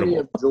be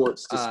incredible.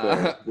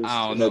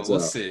 I don't know. We'll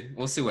see.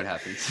 We'll see what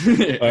happens.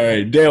 All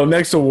right, Dale,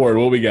 next award.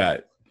 What we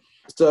got?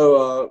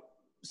 So,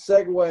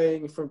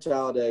 segueing from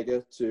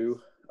Talladega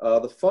to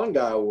the Fun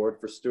Guy Award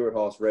for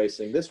Stewart-Haas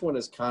Racing. This one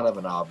is kind of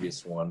an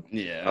obvious one.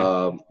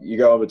 Yeah. You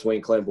go in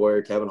between Clint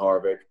Boyer, Kevin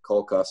Harvick,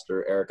 Cole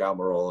Custer, Eric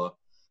Almirola. I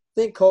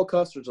think Cole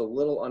Custer's a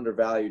little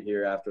undervalued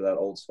here after that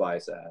Old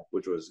Spice ad,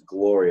 which was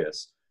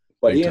glorious.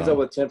 But he ends up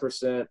with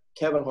 10%.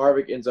 Kevin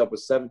Harvick ends up with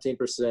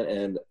 17%.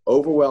 And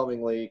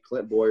overwhelmingly,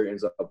 Clint Boyer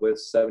ends up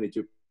with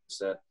 72%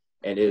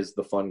 and is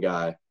the Fun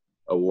Guy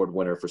Award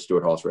winner for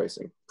Stewart-Haas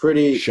Racing.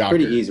 Pretty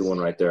easy one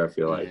right there, I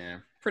feel like. Yeah,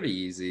 pretty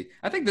easy.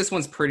 I think this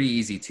one's pretty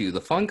easy, too.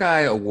 The Fun Guy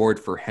Award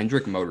for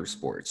Hendrick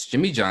Motorsports.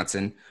 Jimmy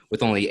Johnson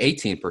with only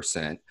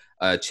 18%.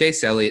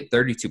 Chase Elliott,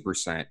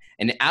 32%,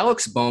 and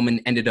Alex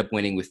Bowman ended up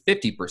winning with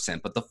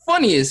 50%. But the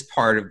funniest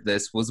part of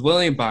this was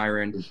William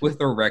Byron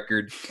with a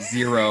record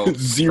 0%.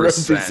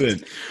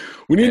 0%.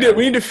 We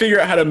need to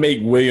figure out how to make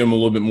William a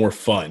little bit more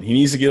fun. He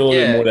needs to get a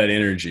little bit more of that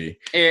energy.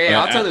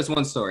 Yeah, I'll tell this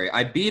one story.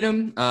 I beat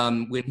him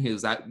when he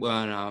was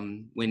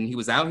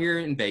out here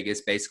in Vegas,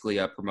 basically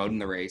promoting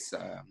the race,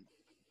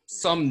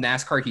 some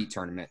NASCAR heat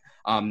tournament.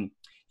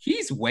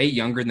 He's way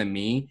younger than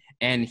me,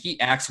 and he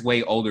acts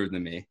way older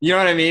than me. You know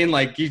what I mean?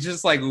 Like, he's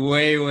just, like,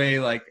 way,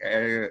 like,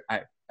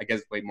 I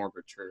guess way more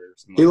mature or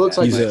something. He looks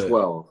like he's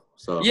 12.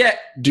 So. Yeah,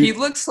 he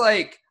looks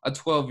like a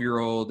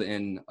 12-year-old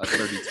and a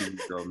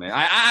 32-year-old man.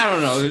 I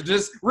don't know. They're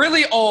just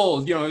really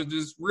old,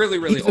 just really,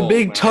 really old. He's the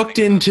big tucked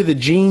into the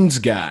jeans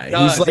guy.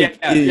 He's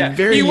like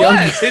very young.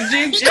 Was. His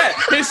jeans,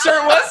 his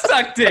shirt was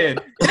tucked in.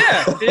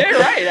 Yeah,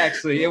 right,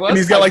 actually. It was. And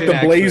he's got like the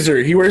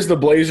blazer. He wears the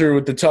blazer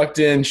with the tucked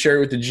in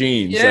shirt with the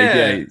jeans.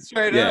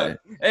 Straight up.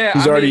 Yeah,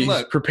 he's already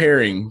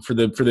preparing for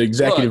the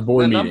executive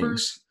board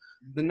meetings.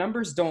 The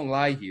numbers don't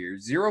lie here.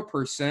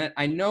 0%.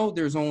 I know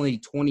there's only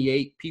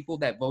 28 people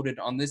that voted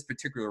on this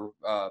particular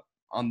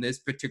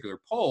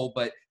poll,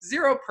 but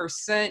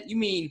 0%. You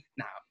mean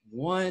not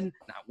 1%,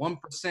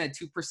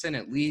 2%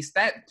 at least?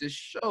 That just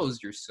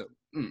shows you're so.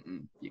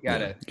 You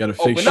gotta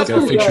fix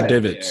your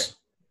divots.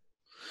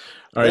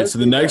 All right. So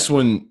the next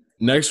one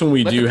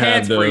we do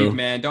have though. Breathe,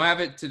 man. Don't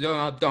have it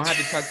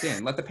tucked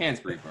in. Let the pants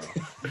breathe, bro.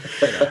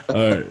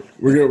 All right,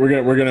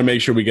 we're gonna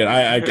make sure we get.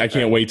 I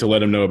can't wait to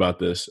let him know about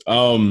this.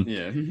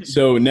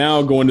 So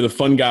now going to the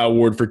Fun Guy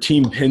Award for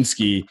Team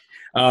Penske.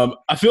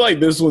 I feel like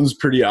this one's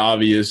pretty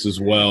obvious as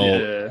well.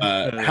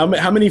 Yeah.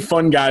 How many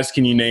fun guys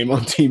can you name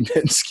on Team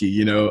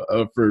Penske?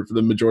 For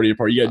the majority of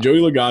part, you got Joey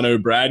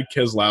Logano, Brad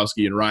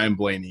Keselowski, and Ryan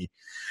Blaney.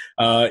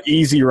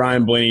 Easy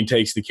Ryan Blaney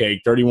takes the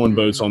cake. 31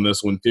 votes on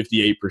this one,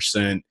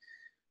 58%.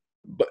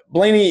 But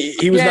Blaney,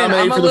 he was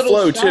nominated for the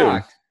Flow too.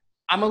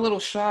 I'm a little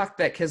shocked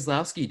that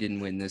Keselowski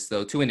didn't win this,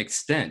 though, to an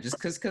extent, just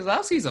because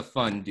Keselowski's a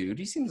fun dude.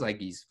 He seems like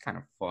he's kind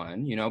of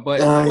fun,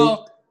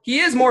 but he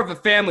is more of a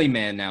family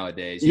man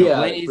nowadays.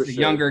 Blaney's the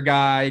younger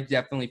guy,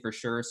 definitely for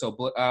sure. So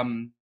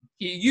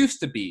he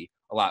used to be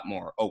a lot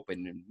more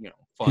open and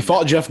fun. He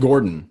fought Jeff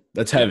Gordon.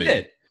 That's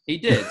heavy. He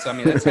did. So I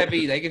mean, that's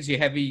heavy. That gives you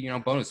heavy,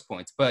 bonus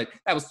points. But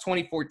that was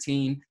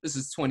 2014. This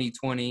is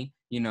 2020.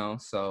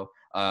 So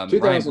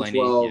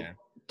 2012.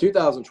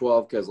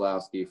 2012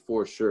 Keselowski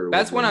for sure.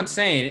 That's what I'm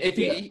saying.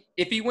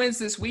 If he wins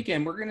this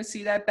weekend, we're gonna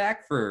see that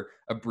back for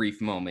a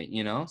brief moment,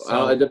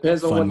 So it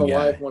depends on when the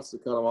wife wants to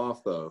cut him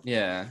off, though.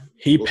 Yeah.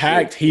 He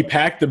packed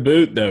the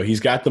boot though.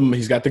 He's got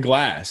the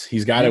glass.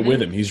 He's got it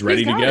with him. He's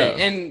ready to go.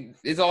 And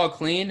it's all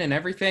clean and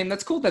everything.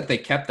 That's cool that they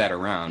kept that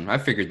around. I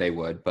figured they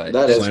would, but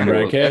that is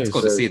cool. That's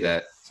cool to see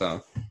that.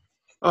 So.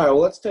 All right, well,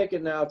 let's take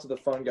it now to the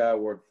Fun Guy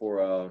Award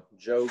for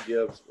Joe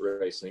Gibbs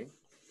Racing.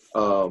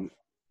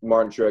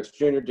 Martin Truex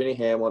Jr., Denny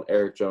Hamlin,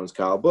 Eric Jones,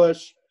 Kyle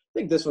Busch. I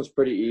think this one's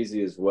pretty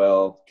easy as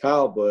well.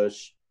 Kyle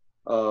Busch,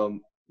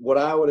 what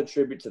I would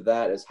attribute to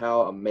that is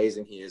how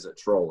amazing he is at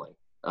trolling.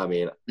 I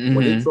mean,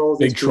 when he trolls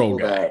these people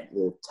that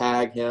will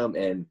tag him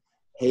and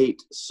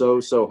hate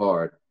so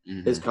hard,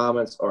 his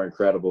comments are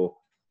incredible.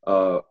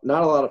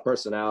 Not a lot of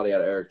personality out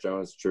of Eric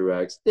Jones,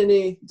 Truex.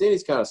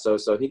 Denny's kind of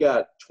so. He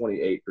got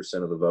 28%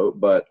 of the vote,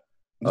 but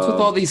it's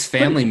with all these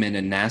family men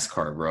in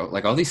NASCAR, bro.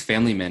 Like, all these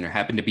family men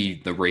happen to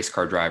be the race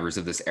car drivers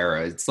of this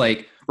era. It's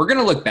like, we're going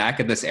to look back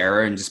at this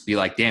era and just be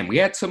like, damn, we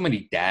had so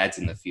many dads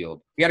in the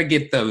field. We got to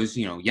get those,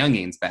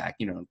 youngins back,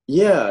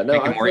 Yeah, no,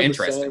 make it more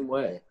interesting. The same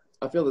way.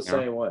 I feel the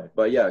same way.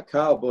 But, yeah,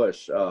 Kyle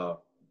Busch,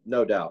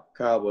 no doubt.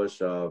 Kyle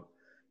Busch,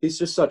 he's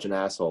just such an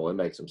asshole. It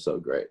makes him so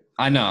great.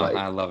 I know.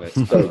 I love it.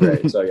 So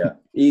great. So, yeah,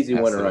 easy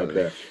winner right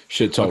there.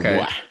 Shit talk.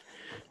 Okay.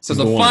 So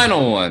the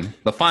final one,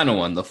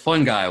 the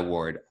Fun Guy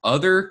Award,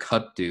 other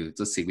Cup dudes.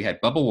 Let's see. We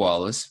had Bubba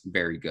Wallace,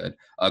 very good.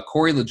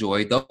 Corey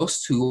LaJoie,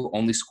 those two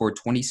only scored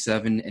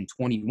 27 and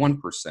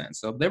 21%.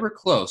 So they were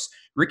close.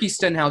 Ricky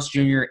Stenhouse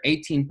Jr.,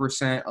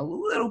 18%, a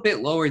little bit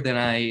lower than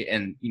I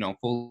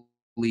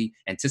fully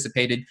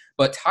anticipated.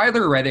 But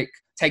Tyler Reddick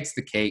takes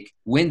the cake,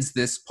 wins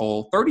this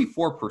poll,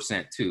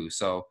 34% too.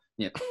 So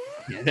yeah,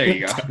 there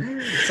you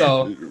go.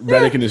 So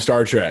Reddick into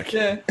Star Trek.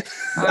 Yeah,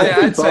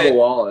 I'd say Bubba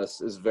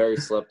Wallace is very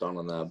slept on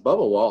that.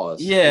 Bubba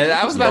Wallace. Yeah,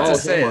 I was about to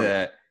say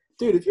that.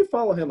 Dude, if you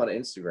follow him on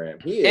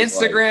Instagram, he is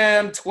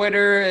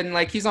Twitter, and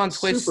he's on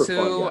Twitch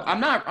too. I'm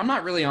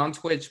not really on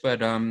Twitch,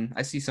 but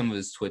I see some of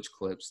his Twitch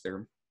clips.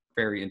 They're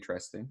very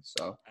interesting.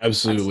 So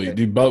absolutely,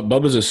 dude.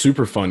 Bubba's a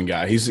super fun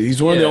guy.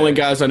 He's one of the only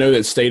guys I know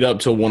that stayed up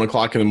till 1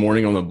 o'clock in the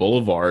morning on the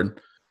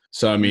boulevard.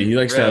 So I mean, he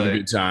likes to have a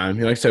good time.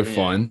 He likes to have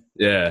fun.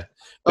 Yeah.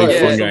 Fun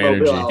guy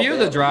energy. A few of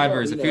the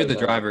drivers,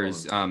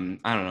 I don't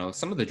know,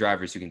 some of the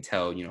drivers you can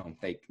tell,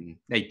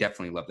 they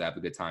definitely love to have a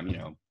good time.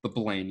 The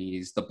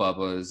Blaney's, the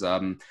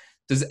Bubbas.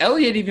 Does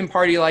Elliott even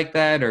party like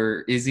that,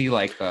 or is he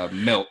like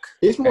milk?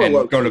 He's more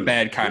and go to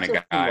bed kind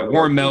of guy.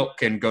 Warm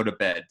milk and go to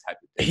bed type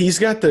of thing. He's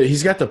got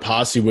the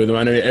posse with him.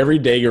 I know every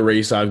Dega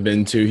race I've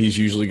been to, he's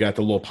usually got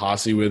the little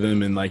posse with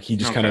him, and he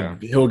just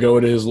he'll go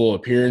to his little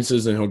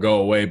appearances and he'll go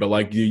away.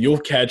 But you'll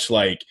catch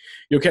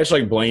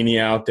Blaney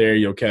out there,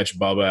 you'll catch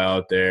Bubba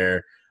out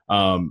there.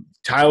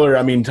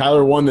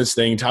 Tyler won this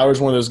thing. Tyler's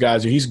one of those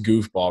guys he's a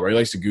goofball, right? He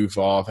likes to goof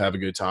off, have a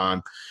good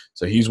time.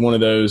 So he's one of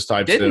those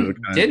types.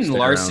 Didn't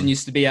Larson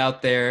used to be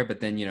out there, but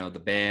then the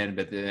band,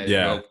 but then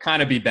he'll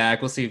kind of be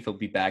back. We'll see if he'll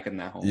be back in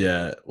that home.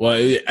 Yeah, well,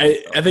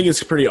 I think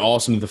it's pretty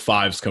awesome that the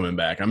Five's coming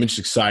back. I'm just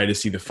excited to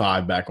see the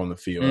Five back on the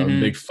field. I'm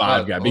a big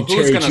Five guy. Big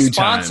who's going to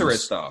sponsor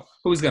it though?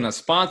 Who's going to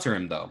sponsor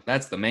him though?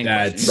 That's the main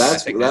question.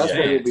 That's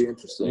what will be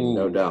interesting,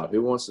 no doubt.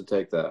 Who wants to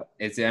take that?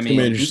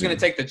 Who's going to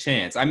take the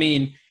chance? I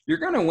mean, you're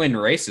going to win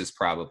races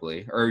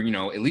probably, or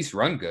at least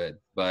run good.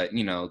 But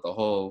the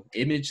whole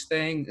image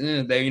thing,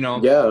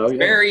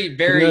 very,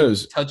 very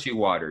touchy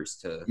waters.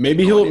 To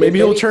maybe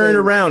he'll turn it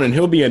around and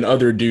he'll be an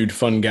other dude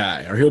fun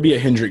guy, or he'll be a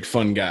Hendrick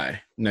fun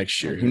guy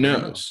next year. Who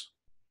knows?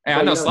 Hey,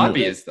 I know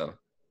Sloppy is though.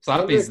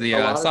 Sloppy's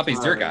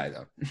Sloppy's your guy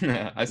though.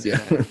 I see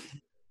that.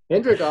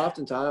 Hendrick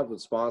oftentimes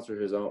would sponsor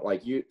his own,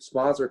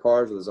 sponsor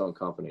cars with his own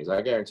companies.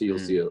 I guarantee you'll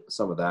see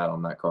some of that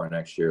on that car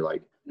next year.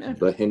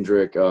 The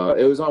Hendrick,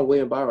 it was on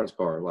William Byron's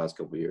car the last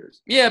couple of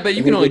years. Yeah, but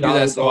you can only do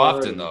that so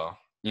often though.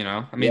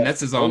 That's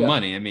his own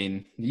money. I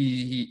mean,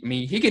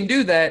 he can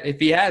do that if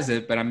he has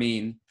it, but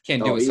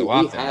can't do it so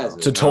often.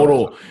 It's a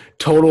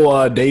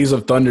total Days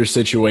of Thunder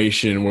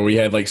situation where we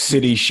had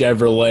City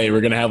Chevrolet.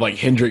 We're gonna have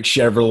Hendrick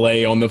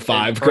Chevrolet on the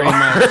 5 car.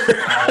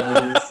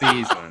 All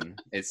season,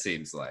 it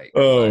seems like.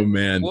 Oh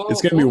man,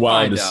 it's gonna be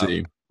wild to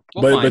see.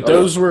 But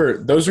those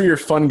were your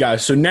fun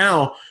guys. So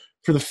now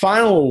for the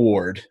final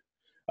award,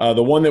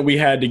 the one that we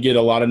had to get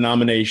a lot of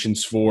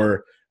nominations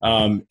for.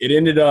 It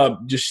ended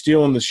up just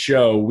stealing the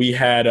show. We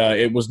had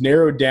it was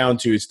narrowed down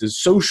to it's the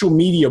social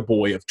media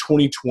boy of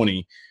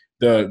 2020,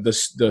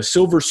 the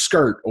Silver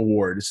Skirt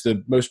Award. It's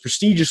the most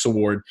prestigious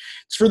award.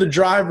 It's for the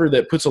driver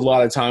that puts a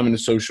lot of time into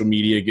social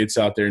media, gets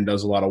out there and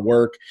does a lot of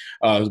work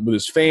with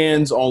his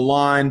fans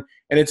online.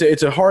 And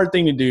it's a hard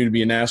thing to do, to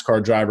be a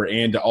NASCAR driver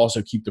and to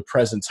also keep the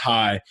presence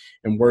high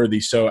and worthy.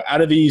 So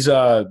out of these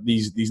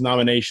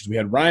nominations, we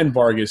had Ryan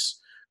Vargas,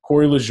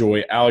 Corey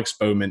LaJoie, Alex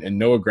Bowman, and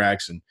Noah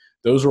Gragson.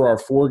 Those were our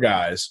 4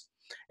 guys,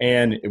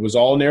 and it was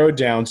all narrowed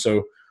down.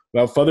 So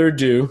without further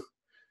ado,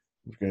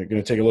 we're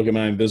going to take a look at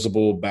my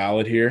invisible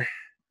ballot here.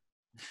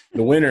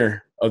 The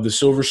winner of the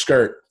Silver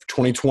Skirt for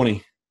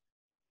 2020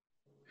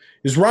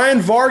 is Ryan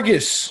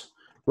Vargas.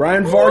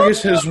 Ryan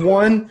Vargas has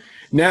won.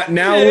 Now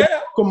let's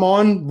welcome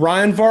on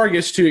Ryan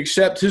Vargas to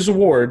accept his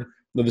award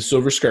of the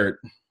Silver Skirt.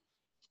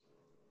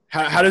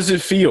 How does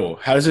it feel?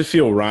 How does it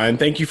feel, Ryan?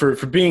 Thank you for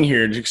being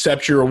here to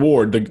accept your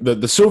award,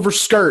 the Silver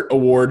Skirt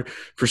Award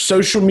for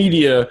Social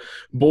Media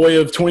Boy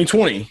of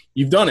 2020.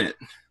 You've done it.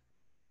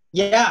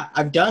 Yeah,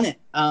 I've done it.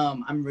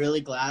 I'm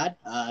really glad.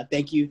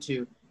 Thank you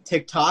to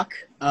TikTok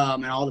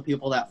and all the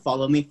people that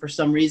follow me for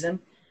some reason.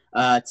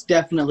 It's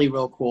definitely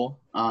real cool.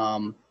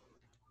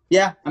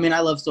 Yeah, I mean, I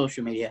love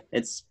social media.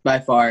 It's by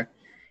far –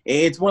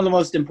 it's one of the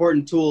most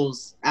important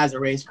tools as a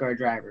race car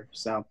driver.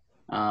 So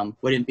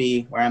wouldn't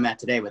be where I'm at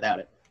today without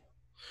it.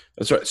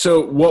 That's right.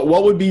 So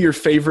what would be your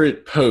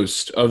favorite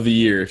post of the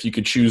year if you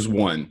could choose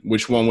one?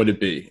 Which one would it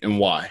be and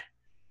why?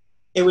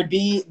 It would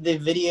be the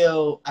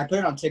video – I put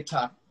it on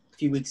TikTok a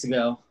few weeks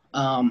ago.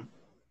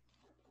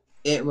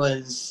 It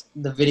was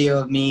the video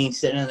of me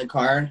sitting in the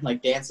car,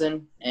 like,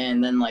 dancing,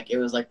 and then, like, it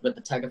was, like, with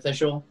the tech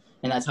official,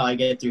 and that's how I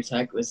get through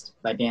tech, was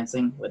by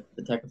dancing with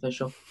the tech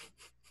official.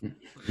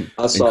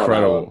 I saw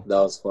Incredible. that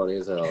was funny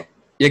as hell.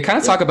 Yeah, kind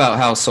of talk about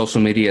how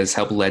social media has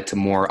helped lead to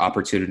more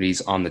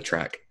opportunities on the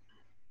track.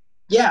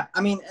 Yeah,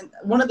 I mean,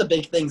 one of the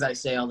big things I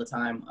say all the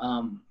time,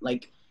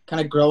 like,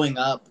 kind of growing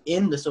up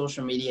in the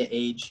social media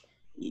age,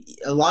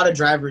 a lot of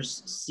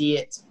drivers see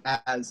it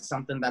as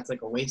something that's,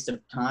 like, a waste of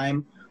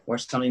time, or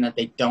something that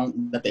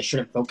they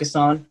shouldn't focus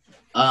on.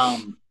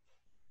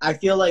 I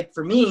feel like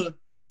for me,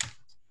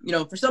 you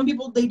know, for some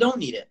people they don't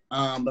need it.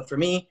 But for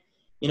me,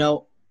 you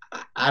know,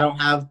 I don't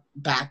have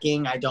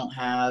backing. I don't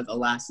have a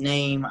last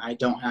name. I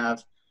don't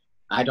have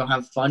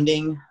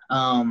funding.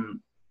 You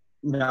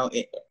know,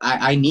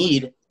 I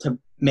need to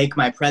make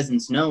my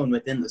presence known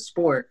within the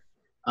sport.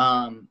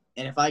 And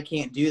if I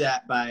can't do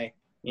that by,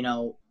 you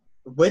know,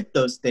 with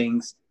those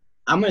things,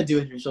 I'm going to do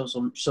it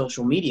through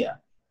social media.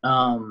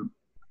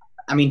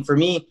 I mean, for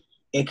me,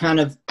 it kind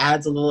of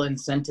adds a little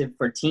incentive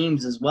for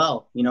teams as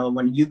well. You know,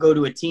 when you go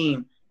to a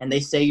team and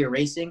they say you're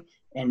racing,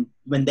 and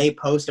when they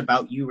post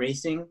about you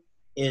racing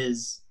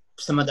is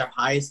some of their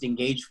highest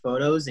engaged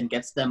photos and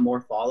gets them more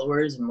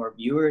followers and more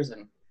viewers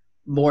and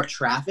more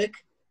traffic,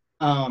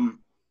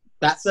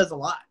 that says a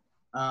lot.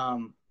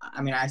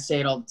 I mean, I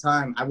say it all the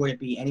time. I wouldn't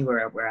be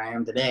anywhere where I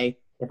am today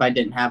if I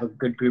didn't have a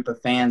good group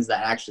of fans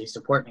that actually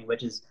support me,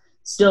 which is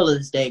still to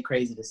this day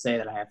crazy to say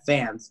that I have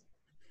fans.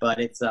 But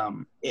it's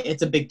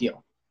a big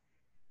deal.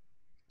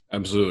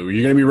 Absolutely.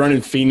 You're going to be running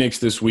Phoenix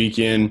this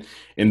weekend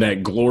in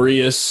that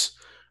glorious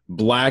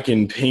black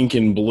and pink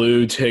and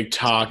blue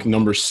TikTok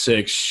number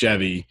 6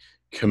 Chevy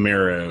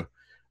Camaro.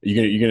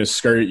 You're going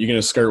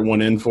to skirt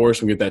one in for us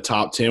and get that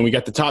top 10. We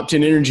got the top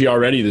 10 energy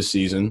already this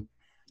season.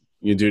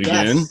 You do it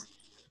again?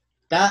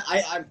 That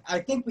I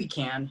think we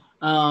can.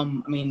 I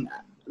mean,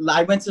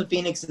 I went to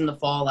Phoenix in the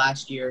fall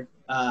last year.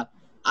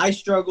 I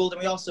struggled,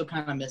 and we also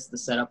kind of missed the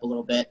setup a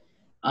little bit.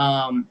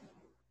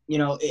 You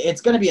know,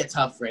 it's going to be a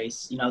tough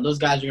race. You know, those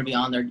guys are going to be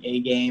on their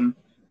A game.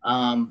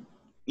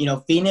 You know,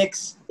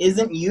 Phoenix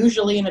isn't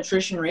usually an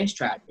attrition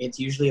racetrack. It's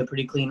usually a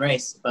pretty clean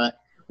race. But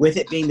with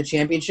it being the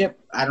championship,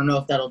 I don't know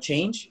if that'll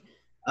change.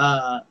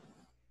 But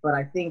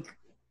I think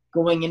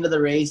going into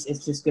the race,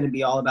 it's just going to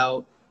be all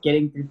about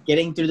getting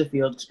through the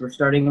field, because we're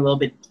starting a little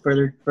bit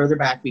further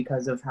back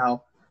because of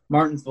how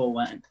Martinsville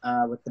went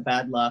with the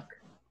bad luck.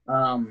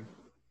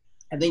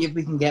 I think if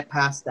we can get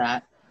past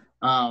that,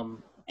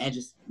 and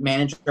just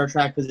manage our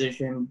track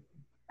position,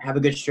 have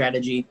a good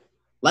strategy,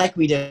 like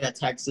we did at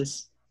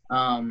Texas,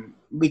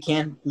 we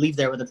can leave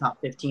there with a top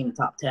 15 and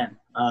top 10.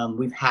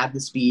 We've had the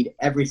speed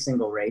every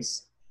single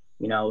race.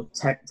 You know,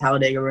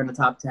 Talladega were in the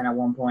top 10 at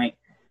one point.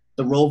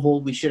 The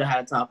Roval, we should have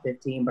had a top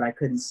 15, but I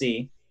couldn't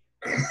see.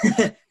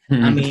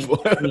 I mean,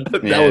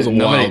 that was a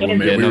wild one,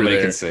 man.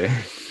 Nobody can see.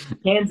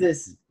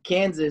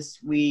 Kansas,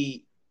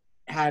 we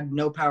had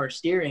no power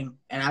steering,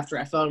 and after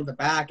I fell to the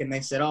back and they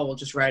said, oh, we'll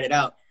just ride it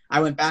out, I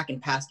went back and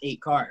passed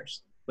 8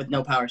 cars with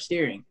no power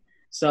steering.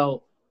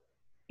 So,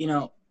 you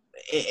know,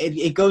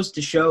 it goes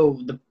to show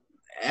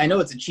I know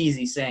it's a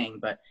cheesy saying,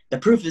 but the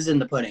proof is in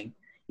the pudding.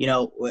 You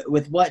know,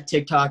 with what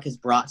TikTok has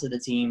brought to the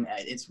team,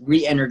 it's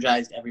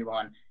re-energized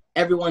everyone.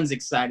 Everyone's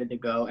excited to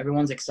go.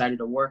 Everyone's excited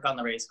to work on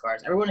the race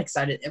cars. Everyone's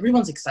excited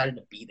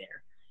to be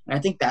there. And I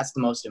think that's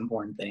the most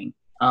important thing.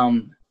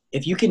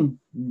 If you can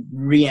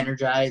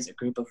re-energize a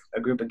group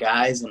of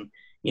guys and,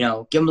 you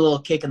know, give them a little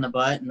kick in the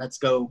butt and let's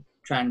go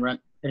try and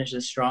finish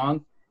this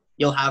strong,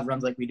 you'll have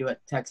runs like we do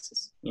at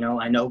Texas. You know,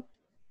 I know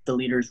the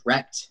leaders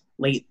wrecked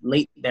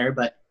late there,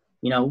 but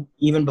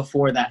even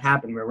before that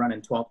happened, we were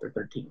running 12th or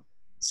 13th.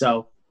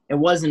 So it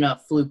wasn't a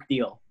fluke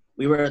deal.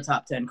 We were a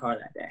top 10 car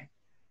that day.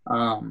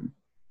 And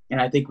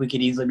I think we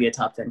could easily be a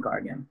top 10 car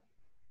again.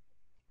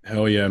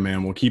 Hell yeah,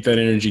 man. We'll keep that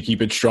energy,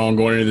 keep it strong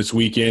going into this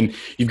weekend.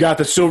 You've got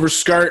the silver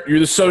skirt. You're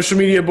the social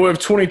media boy of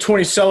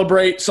 2020.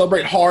 Celebrate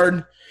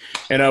hard.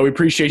 And we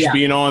appreciate you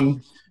being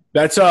on.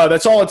 That's all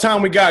the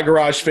time we got,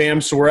 Garage fam.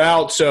 So we're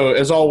out. So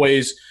as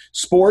always,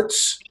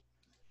 sports,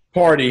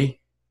 party,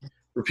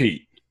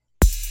 repeat.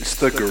 It's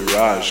the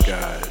Garage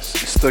Guys.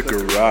 It's the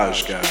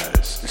Garage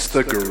Guys. It's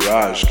the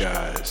Garage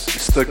Guys.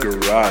 It's the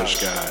Garage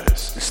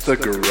Guys. It's the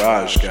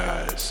Garage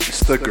Guys.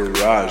 It's the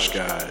Garage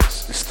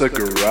Guys. It's the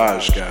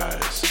Garage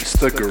Guys. It's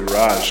the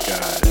Garage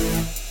Guys.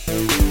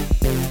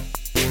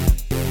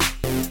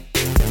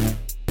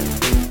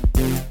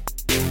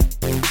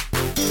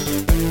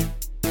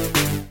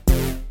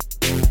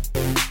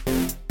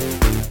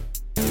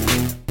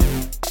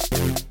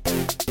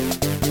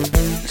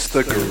 It's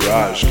the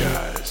Garage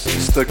Guys.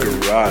 It's the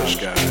Garage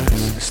Guys.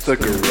 It's the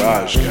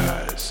Garage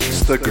Guys.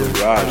 It's the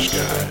Garage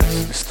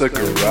Guys. It's the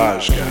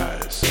Garage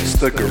Guys. It's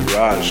the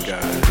Garage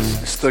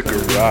Guys. It's the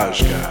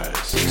Garage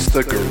Guys. It's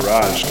the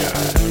Garage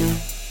Guys.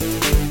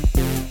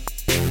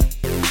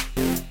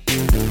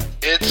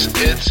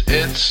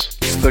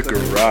 It's the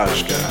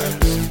Garage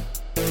Guys.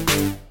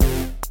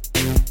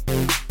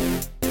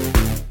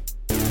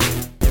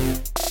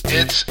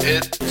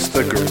 It's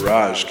the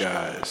Garage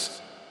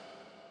Guys.